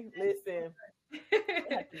 Okay, listen,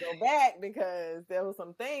 I have to go back because there were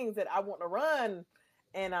some things that I want to run.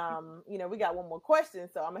 And, we got one more question,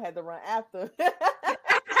 so I'm going to have to run after.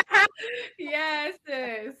 Yes,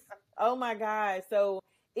 sis. Oh, my God. So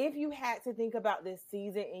if you had to think about this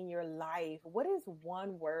season in your life, what is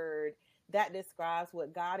one word that describes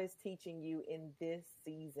what God is teaching you in this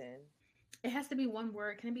season? It has to be one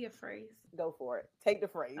word. Can it be a phrase? Go for it. Take the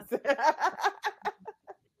phrase. Okay.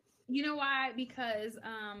 You know why? Because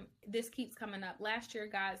this keeps coming up. Last year,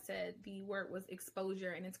 God said the word was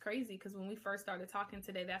exposure. And it's crazy because when we first started talking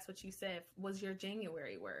today, that's what you said was your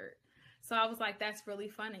January word. So I was like, that's really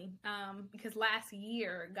funny. Because last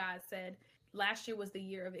year, God said last year was the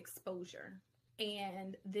year of exposure.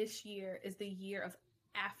 And this year is the year of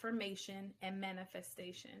affirmation and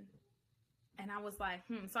manifestation. And I was like,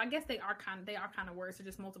 So I guess they are kind of words, so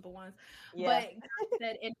just multiple ones. Yeah. But God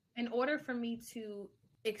said in order for me to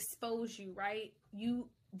expose you, right, you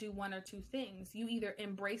do one or two things. You either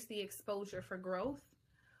embrace the exposure for growth,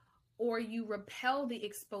 or you repel the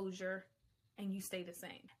exposure and you stay the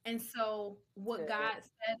same. And so what God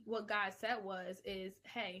said is,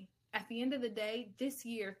 hey, at the end of the day, this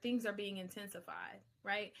year things are being intensified,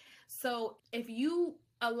 right? So if you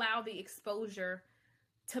allow the exposure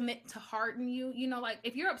to harden you, like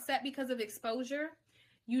if you're upset because of exposure,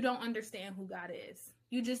 you don't understand who God is.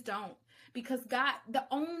 You just don't. Because God, the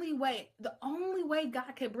only way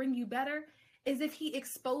God can bring you better is if he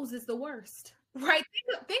exposes the worst, right?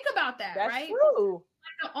 Think about that, That's right? True.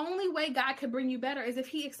 Like the only way God can bring you better is if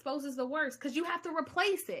he exposes the worst, because you have to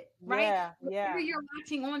replace it, right? Yeah. Whatever you're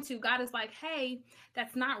latching onto, God is like, hey,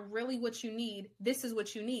 that's not really what you need. This is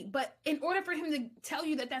what you need. But in order for him to tell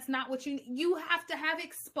you that that's not what you need, you have to have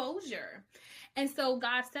exposure. And so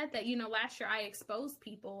God said that, last year I exposed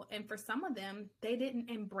people, and for some of them, they didn't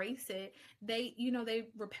embrace it. They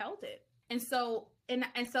repelled it. And so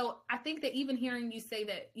I think that even hearing you say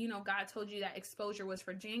that, God told you that exposure was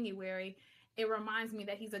for January, it reminds me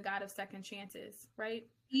that he's a God of second chances, right?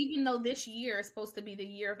 Even though this year is supposed to be the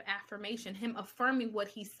year of affirmation, him affirming what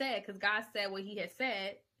he said, because God said what he had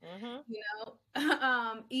said, You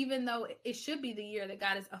even though it should be the year that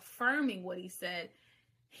God is affirming what he said,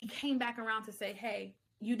 he came back around to say, hey,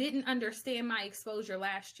 you didn't understand my exposure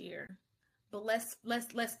last year, but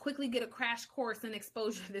let's quickly get a crash course in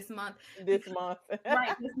exposure this month.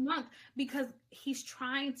 Right, this month, because he's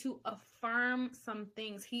trying to affirm some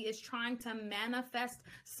things. He is trying to manifest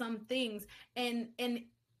some things. And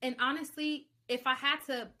honestly, if I had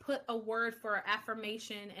to put a word for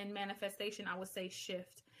affirmation and manifestation, I would say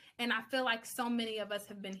shift. And I feel like so many of us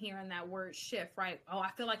have been hearing that word shift, right? Oh,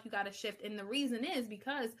 I feel like you got to shift. And the reason is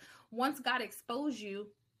because once God exposed you,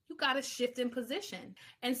 you got to shift in position.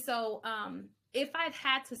 And so if I'd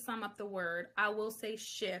had to sum up the word, I will say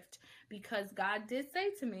shift, because God did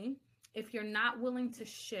say to me, if you're not willing to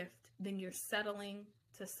shift, then you're settling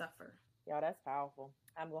to suffer. Y'all, that's powerful.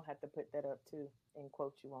 I'm going to have to put that up too and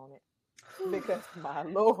quote you on it. Because my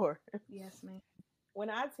Lord. Yes, ma'am. When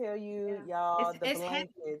I tell you, y'all, the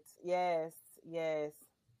blankets, yes.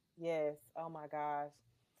 Oh my gosh,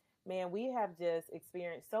 man, we have just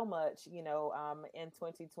experienced so much, in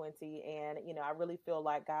 2020, and I really feel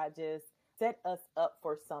like God just set us up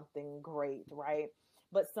for something great, right?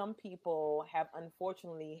 But some people have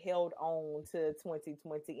unfortunately held on to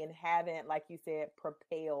 2020 and haven't, like you said,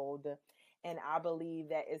 propelled. And I believe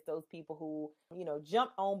that it's those people who,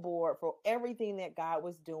 jumped on board for everything that God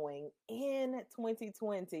was doing in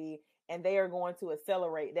 2020, and they are going to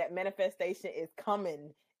accelerate. That manifestation is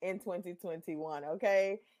coming in 2021,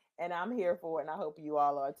 okay? And I'm here for it, and I hope you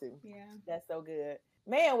all are too. Yeah. That's so good.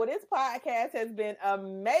 Man, well, this podcast has been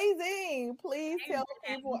amazing. Please tell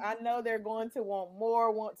people, I know they're going to want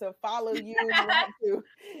more, want to follow you, want to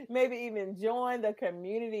maybe even join the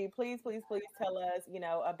community. Please tell us,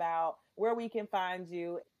 about where we can find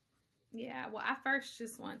you. Yeah, well, I first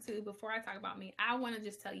just want to, before I talk about me, I want to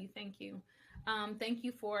just tell you thank you. Thank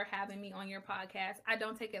you for having me on your podcast. I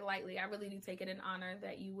don't take it lightly. I really do take it in honor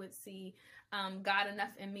that you would see God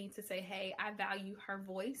enough in me to say, hey, I value her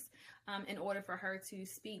voice in order for her to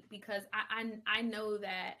speak, because I know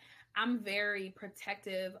that I'm very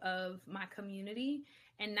protective of my community.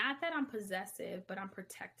 And not that I'm possessive, but I'm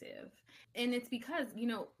protective. And it's because,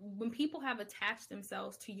 when people have attached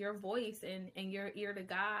themselves to your voice and your ear to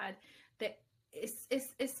God, that it's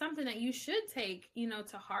something that you should take,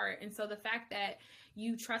 to heart. And so the fact that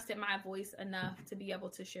you trusted my voice enough to be able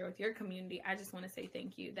to share with your community, I just want to say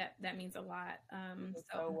thank you. That means a lot.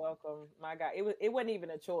 So welcome. My God, it wasn't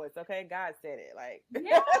even a choice. Okay, God said it. Like,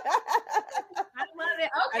 yeah. I love it.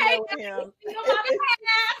 Okay,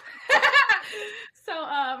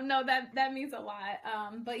 so no, that means a lot.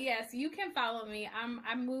 But yes, you can follow me.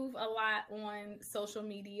 I move a lot on social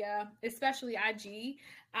media, especially IG.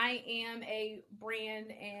 I am a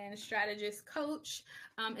brand and strategist coach,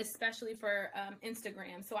 especially for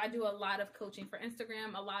Instagram. So I do a lot of coaching for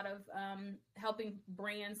Instagram, a lot of helping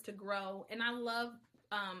brands to grow. And I love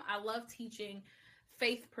teaching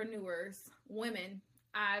faithpreneurs, women.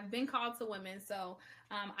 I've been called to women. So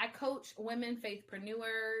I coach women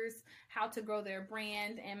faithpreneurs, how to grow their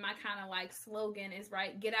brand. And my kind of like slogan is,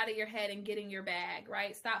 right, get out of your head and get in your bag,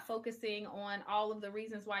 right? Stop focusing on all of the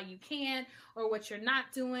reasons why you can't, or what you're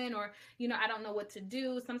not doing, or, I don't know what to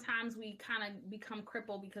do. Sometimes we kind of become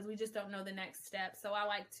crippled because we just don't know the next step. So I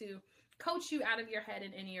like to coach you out of your head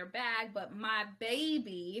and in your bag. But my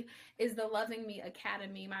baby is the Loving Me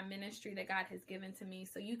Academy, my ministry that God has given to me.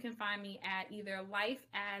 So you can find me at either Life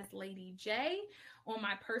as Lady J on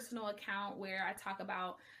my personal account, where I talk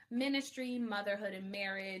about ministry, motherhood, and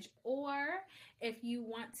marriage. Or if you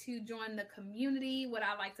want to join the community, what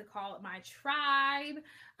I like to call my tribe,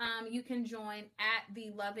 you can join at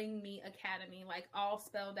the Loving Me Academy, like all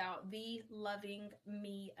spelled out, the Loving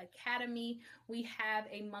Me Academy. We have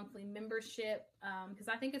a monthly membership because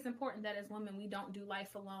I think it's important that as women, we don't do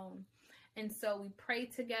life alone. And so we pray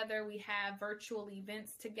together. We have virtual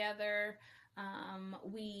events together.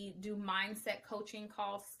 We do mindset coaching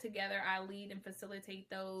calls together. I lead and facilitate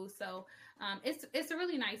those. So it's a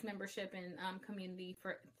really nice membership and community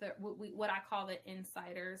for what I call the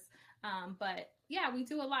insiders. But yeah, we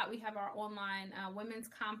do a lot. We have our online women's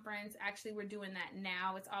conference. Actually, we're doing that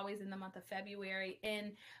now. It's always in the month of February.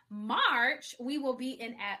 In March, we will be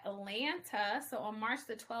in Atlanta. So on March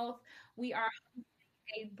the 12th, we are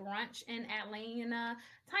a brunch in Atlanta.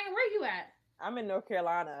 Tanya, where are you at? I'm in North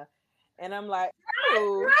Carolina. And I'm like,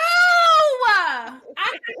 oh. I have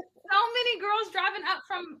so many girls driving up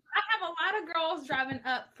I have a lot of girls driving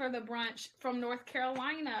up for the brunch from North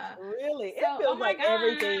Carolina. Really? So, it feels like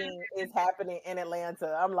everything is happening in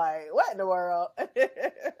Atlanta. I'm like, what in the world? Listen,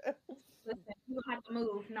 You will have to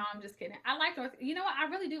move. No, I'm just kidding. I like North. You know what? I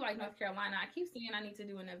really do like North Carolina. I keep saying I need to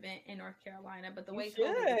do an event in North Carolina, but the You way COVID is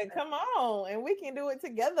should set come on, and we can do it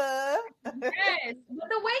together. yes, but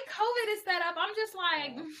the way COVID is set up, I'm just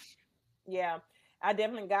like, Yeah, I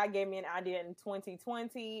definitely, God gave me an idea in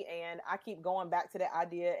 2020, and I keep going back to that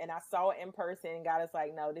idea. And I saw it in person, and God is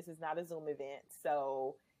like, no, this is not a Zoom event.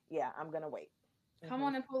 So yeah, I'm gonna wait. come Hmm.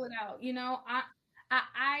 on and pull it out. You know,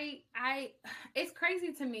 it's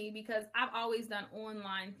crazy to me because I've always done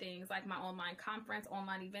online things like my online conference,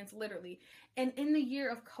 online events, literally. And in the year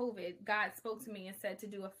of COVID, God spoke to me and said to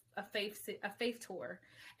do a faith tour.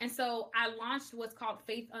 And so I launched what's called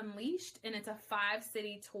Faith Unleashed, and it's a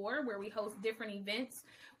 5-city tour where we host different events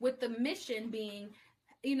with the mission being,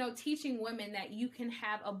 you know, teaching women that you can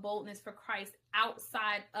have a boldness for Christ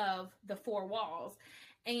outside of the 4 walls.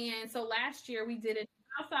 And so last year we did it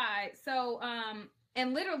outside. So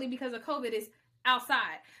and literally because of COVID is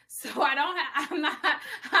outside. So I don't have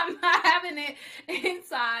I'm not having it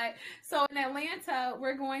inside. So in Atlanta,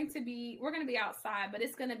 we're going to be outside, but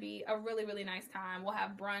it's going to be a really really nice time. We'll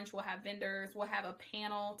have brunch, we'll have vendors, we'll have a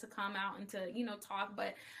panel to come out and to, you know, talk,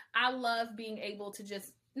 but I love being able to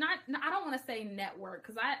just not I don't want to say network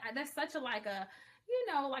cuz I that's such a like a,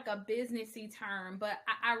 you know, like a businessy term, but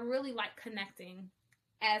I really like connecting,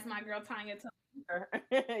 as my girl Tanya told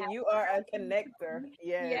You are a connector. me.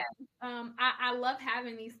 Yes. Yeah. I love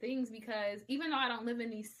having these things because even though I don't live in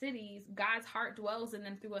these cities, God's heart dwells in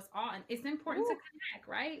them through us all. And it's important to Woo. connect,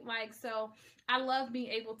 right? Like, so I love being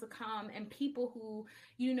able to come and people who,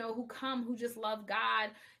 you know, who come, who just love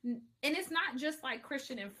God. And it's not just like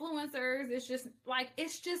Christian influencers. It's just,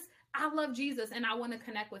 I love Jesus and I want to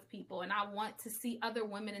connect with people and I want to see other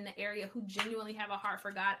women in the area who genuinely have a heart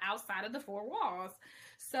for God outside of the 4 walls.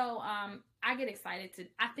 So I get excited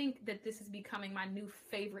I think that this is becoming my new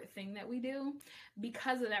favorite thing that we do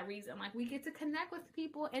because of that reason. Like we get to connect with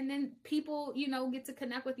people and then people, you know, get to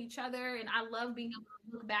connect with each other. And I love being able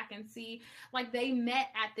to look back and see like they met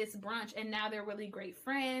at this brunch and now they're really great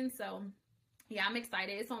friends. So yeah, I'm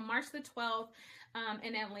excited. It's on March the 12th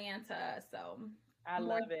in Atlanta. So I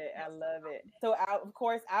love it. I love it. So, of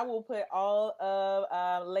course, I will put all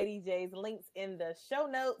of Lady J's links in the show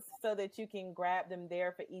notes so that you can grab them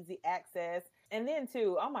there for easy access. And then,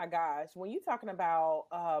 too, oh my gosh, when you're talking about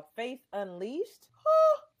Faith Unleashed,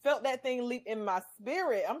 felt that thing leap in my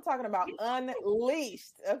spirit. I'm talking about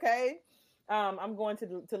unleashed. Okay. I'm going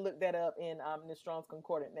to look that up in the Strong's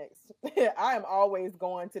Concordant next. I am always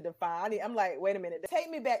going to define. I'm like, wait a minute, take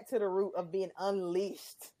me back to the root of being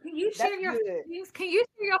unleashed. can you That's share your good. findings? Can you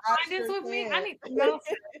share your I findings sure with me? I can. need to know.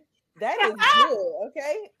 That is good.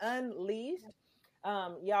 Okay, unleashed,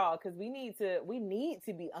 y'all, because we need to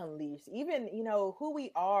be unleashed. Even, you know, who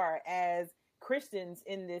we are as Christians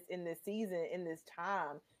in this season, in this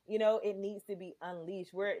time. You know, it needs to be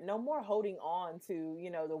unleashed. We're no more holding on to, you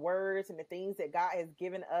know, the words and the things that God has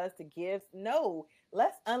given us, the gifts. No,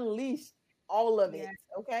 let's unleash all of it.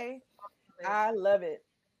 Okay. I love it.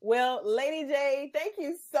 Well, Lady J, thank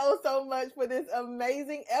you so much for this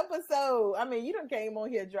amazing episode. I mean, you done came on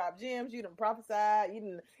here, dropped gems, you done prophesied, you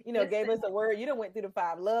done, you know, gave us a word, you done went through the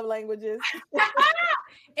 5 love languages.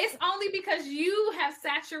 It's only because you have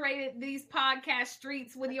saturated these podcast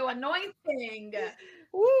streets with your anointing.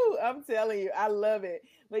 Woo, I'm telling you, I love it.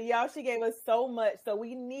 But y'all, she gave us so much. So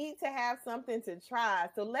we need to have something to try.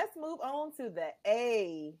 So let's move on to the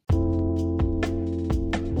A.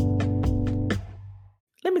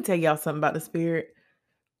 Let me tell y'all something about the Spirit.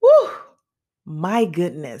 Woo! My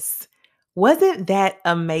goodness. Wasn't that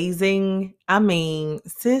amazing? I mean,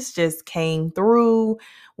 sis just came through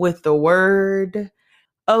with the word.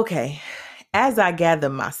 Okay, as I gather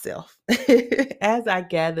myself, let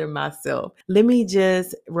me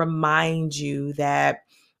just remind you that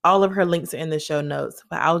all of her links are in the show notes.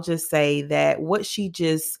 But I'll just say that what she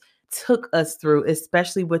just took us through,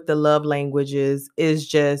 especially with the love languages, is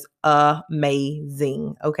just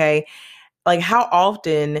amazing. Okay. Like, how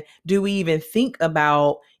often do we even think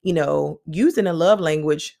about, you know, using a love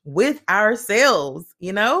language with ourselves,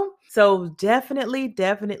 you know? So definitely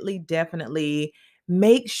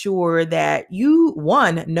make sure that you,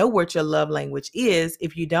 one, know what your love language is.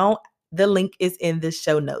 If you don't, the link is in the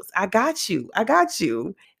show notes. I got you.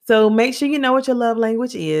 So make sure you know what your love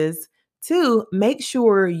language is. 2, make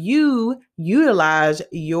sure you utilize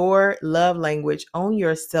your love language on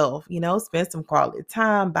yourself. You know, spend some quality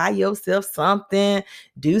time, buy yourself something,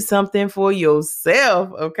 do something for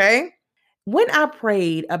yourself. Okay. When I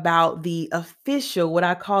prayed about the official, what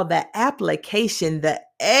I call the application, the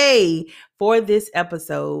A for this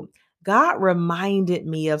episode, God reminded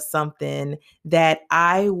me of something that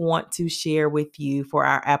I want to share with you for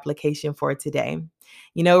our application for today.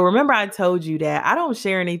 Remember I told you that I don't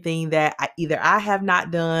share anything that either I have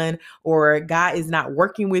not done or God is not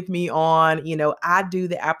working with me on. I do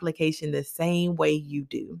the application the same way you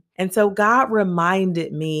do. And so God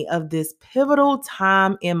reminded me of this pivotal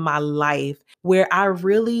time in my life where I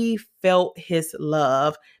really felt his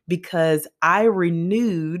love because I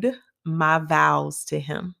renewed my vows to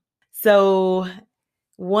him. So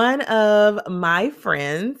one of my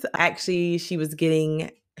friends, actually, she was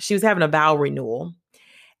having a vow renewal.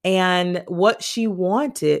 And what she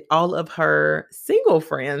wanted all of her single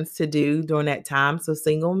friends to do during that time, so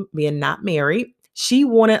single being not married, she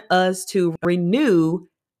wanted us to renew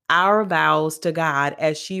our vows to God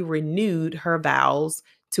as she renewed her vows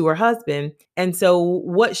to her husband. And so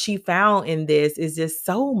what she found in this is just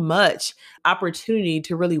so much opportunity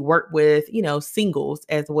to really work with, singles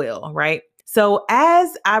as well, right? So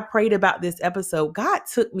as I prayed about this episode, God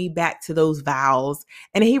took me back to those vows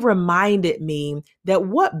and he reminded me that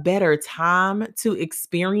what better time to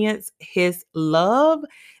experience his love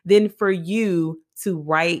than for you to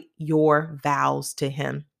write your vows to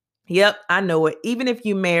him. Yep, I know it. Even if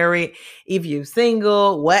you married, if you're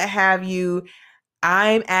single, what have you,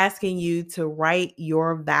 I'm asking you to write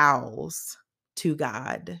your vows to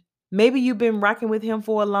God. Maybe you've been rocking with him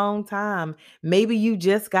for a long time. Maybe you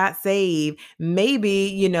just got saved. Maybe,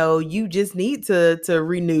 you just need to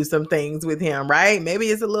renew some things with him, right? Maybe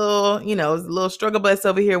it's a little, it's a little struggle bus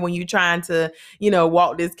over here when you're trying to,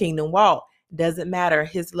 walk this kingdom walk. Doesn't matter.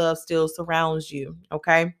 His love still surrounds you.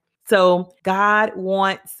 Okay. So God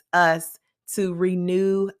wants us to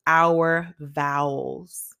renew our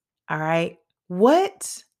vows. All right.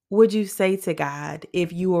 What would you say to God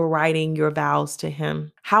if you were writing your vows to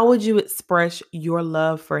him? How would you express your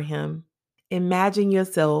love for him? Imagine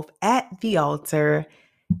yourself at the altar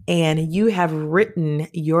and you have written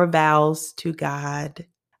your vows to God.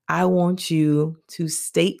 I want you to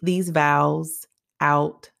state these vows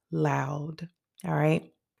out loud. All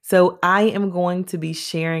right. So I am going to be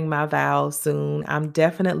sharing my vows soon. I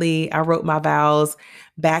wrote my vows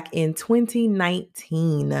back in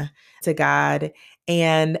 2019 to God.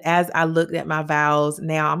 And as I looked at my vows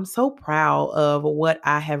now, I'm so proud of what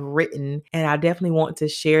I have written. And I definitely want to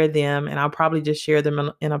share them. And I'll probably just share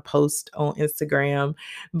them in a post on Instagram.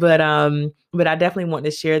 But I definitely want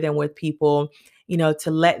to share them with people,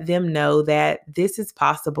 to let them know that this is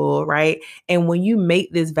possible, right? And when you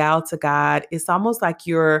make this vow to God, it's almost like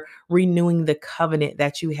you're renewing the covenant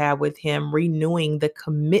that you have with him, renewing the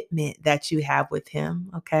commitment that you have with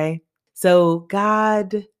him. Okay. So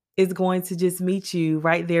God is going to just meet you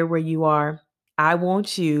right there where you are. I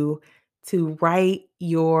want you to write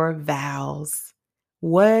your vows.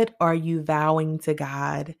 What are you vowing to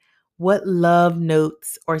God? What love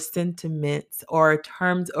notes or sentiments or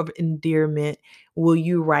terms of endearment will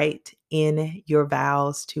you write in your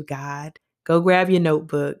vows to God? Go grab your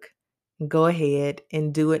notebook. Go ahead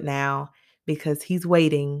and do it now because he's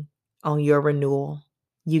waiting on your renewal.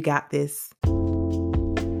 You got this.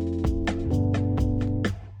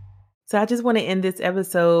 So I just want to end this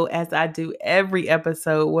episode as I do every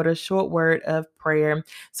episode with a short word of prayer.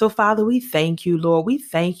 So Father, we thank you, Lord. We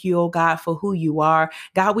thank you, oh God, for who you are.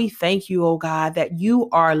 God, we thank you, oh God, that you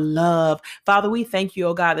are love. Father, we thank you,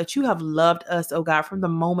 oh God, that you have loved us, oh God, from the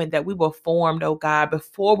moment that we were formed, oh God,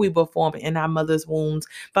 before we were formed in our mother's wombs.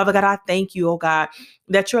 Father God, I thank you, oh God,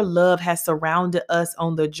 that your love has surrounded us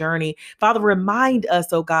on the journey. Father, remind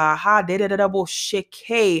us, oh God,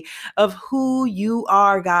 of who you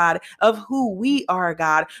are, God, of who we are,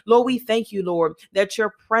 God. Lord, we thank you, Lord, that your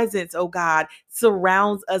presence, oh God,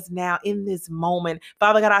 surrounds us now in this moment.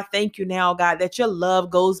 Father God, I thank you now, God, that your love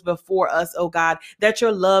goes before us, oh God, that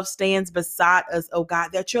your love stands beside us, oh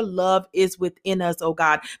God, that your love is within us, oh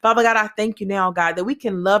God. Father God, I thank you now, God, that we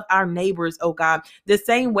can love our neighbors, oh God, the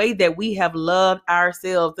same way that we have loved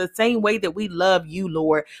ourselves, the same way that we love you,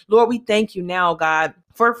 Lord. Lord, we thank you now, God,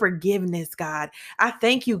 for forgiveness, God. I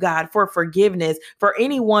thank you, God, for forgiveness for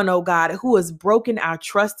anyone, oh God, who has broken our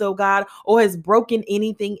trust, oh God, or has broken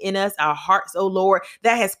anything in us, our hearts, oh Lord,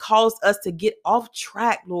 that has caused us to get off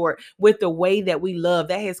track, Lord, with the way that we love,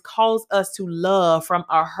 that has caused us to love from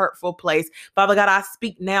our hurtful place. Father God, I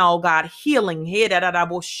speak now, God, healing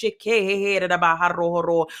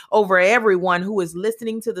over everyone who is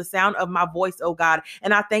listening to the sound of my voice, oh God.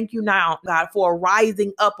 And I thank you now, God, for a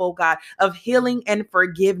rising up, oh God, of healing and forgiveness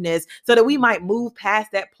forgiveness, so that we might move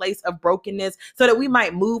past that place of brokenness, so that we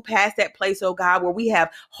might move past that place, oh God, where we have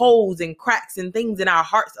holes and cracks and things in our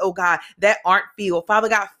hearts, oh God, that aren't filled. Father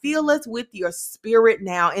God, fill us with your spirit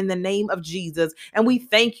now in the name of Jesus. And we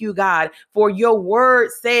thank you, God, for your word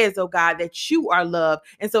says, oh God, that you are love.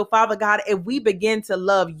 And so, Father God, if we begin to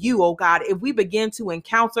love you, oh God, if we begin to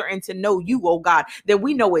encounter and to know you, oh God, then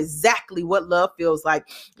we know exactly what love feels like.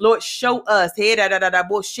 Lord, show us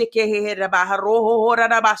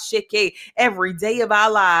every day of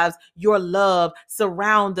our lives your love.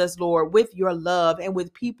 Surround us, Lord, with your love and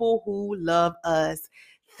with people who love us.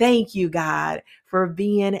 Thank you, God, for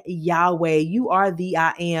being Yahweh. You are the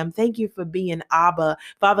I am. Thank you for being Abba.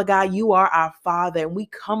 Father God, you are our Father, and we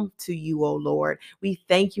come to you, oh Lord. We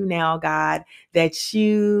thank you now, God, that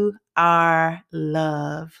you are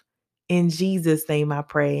love. In Jesus' name I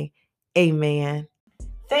pray. Amen.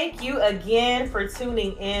 Thank you again for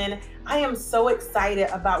tuning in. I am so excited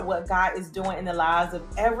about what God is doing in the lives of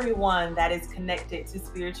everyone that is connected to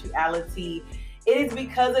spirituality. It is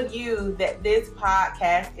because of you that this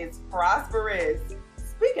podcast is prosperous.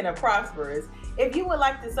 Speaking of prosperous, if you would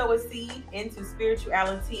like to sow a seed into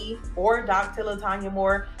spirituality or Dr. LaTanya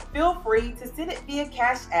Moore, feel free to send it via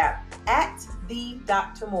Cash App at the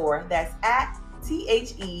Dr. Moore. That's at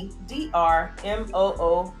THEDRMOORE.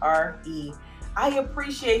 I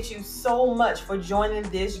appreciate you so much for joining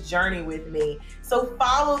this journey with me. So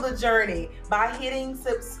follow the journey by hitting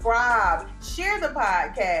subscribe, share the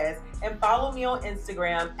podcast, and follow me on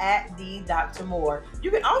Instagram at the Dr. Moore.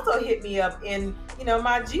 You can also hit me up in,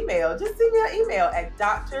 my Gmail. Just send me an email at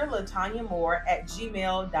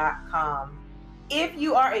drlatanyamore@gmail.com. If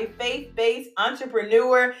you are a faith-based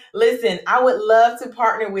entrepreneur, listen, I would love to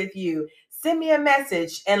partner with you. Send me a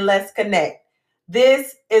message and let's connect.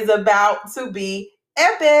 This is about to be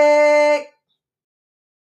epic.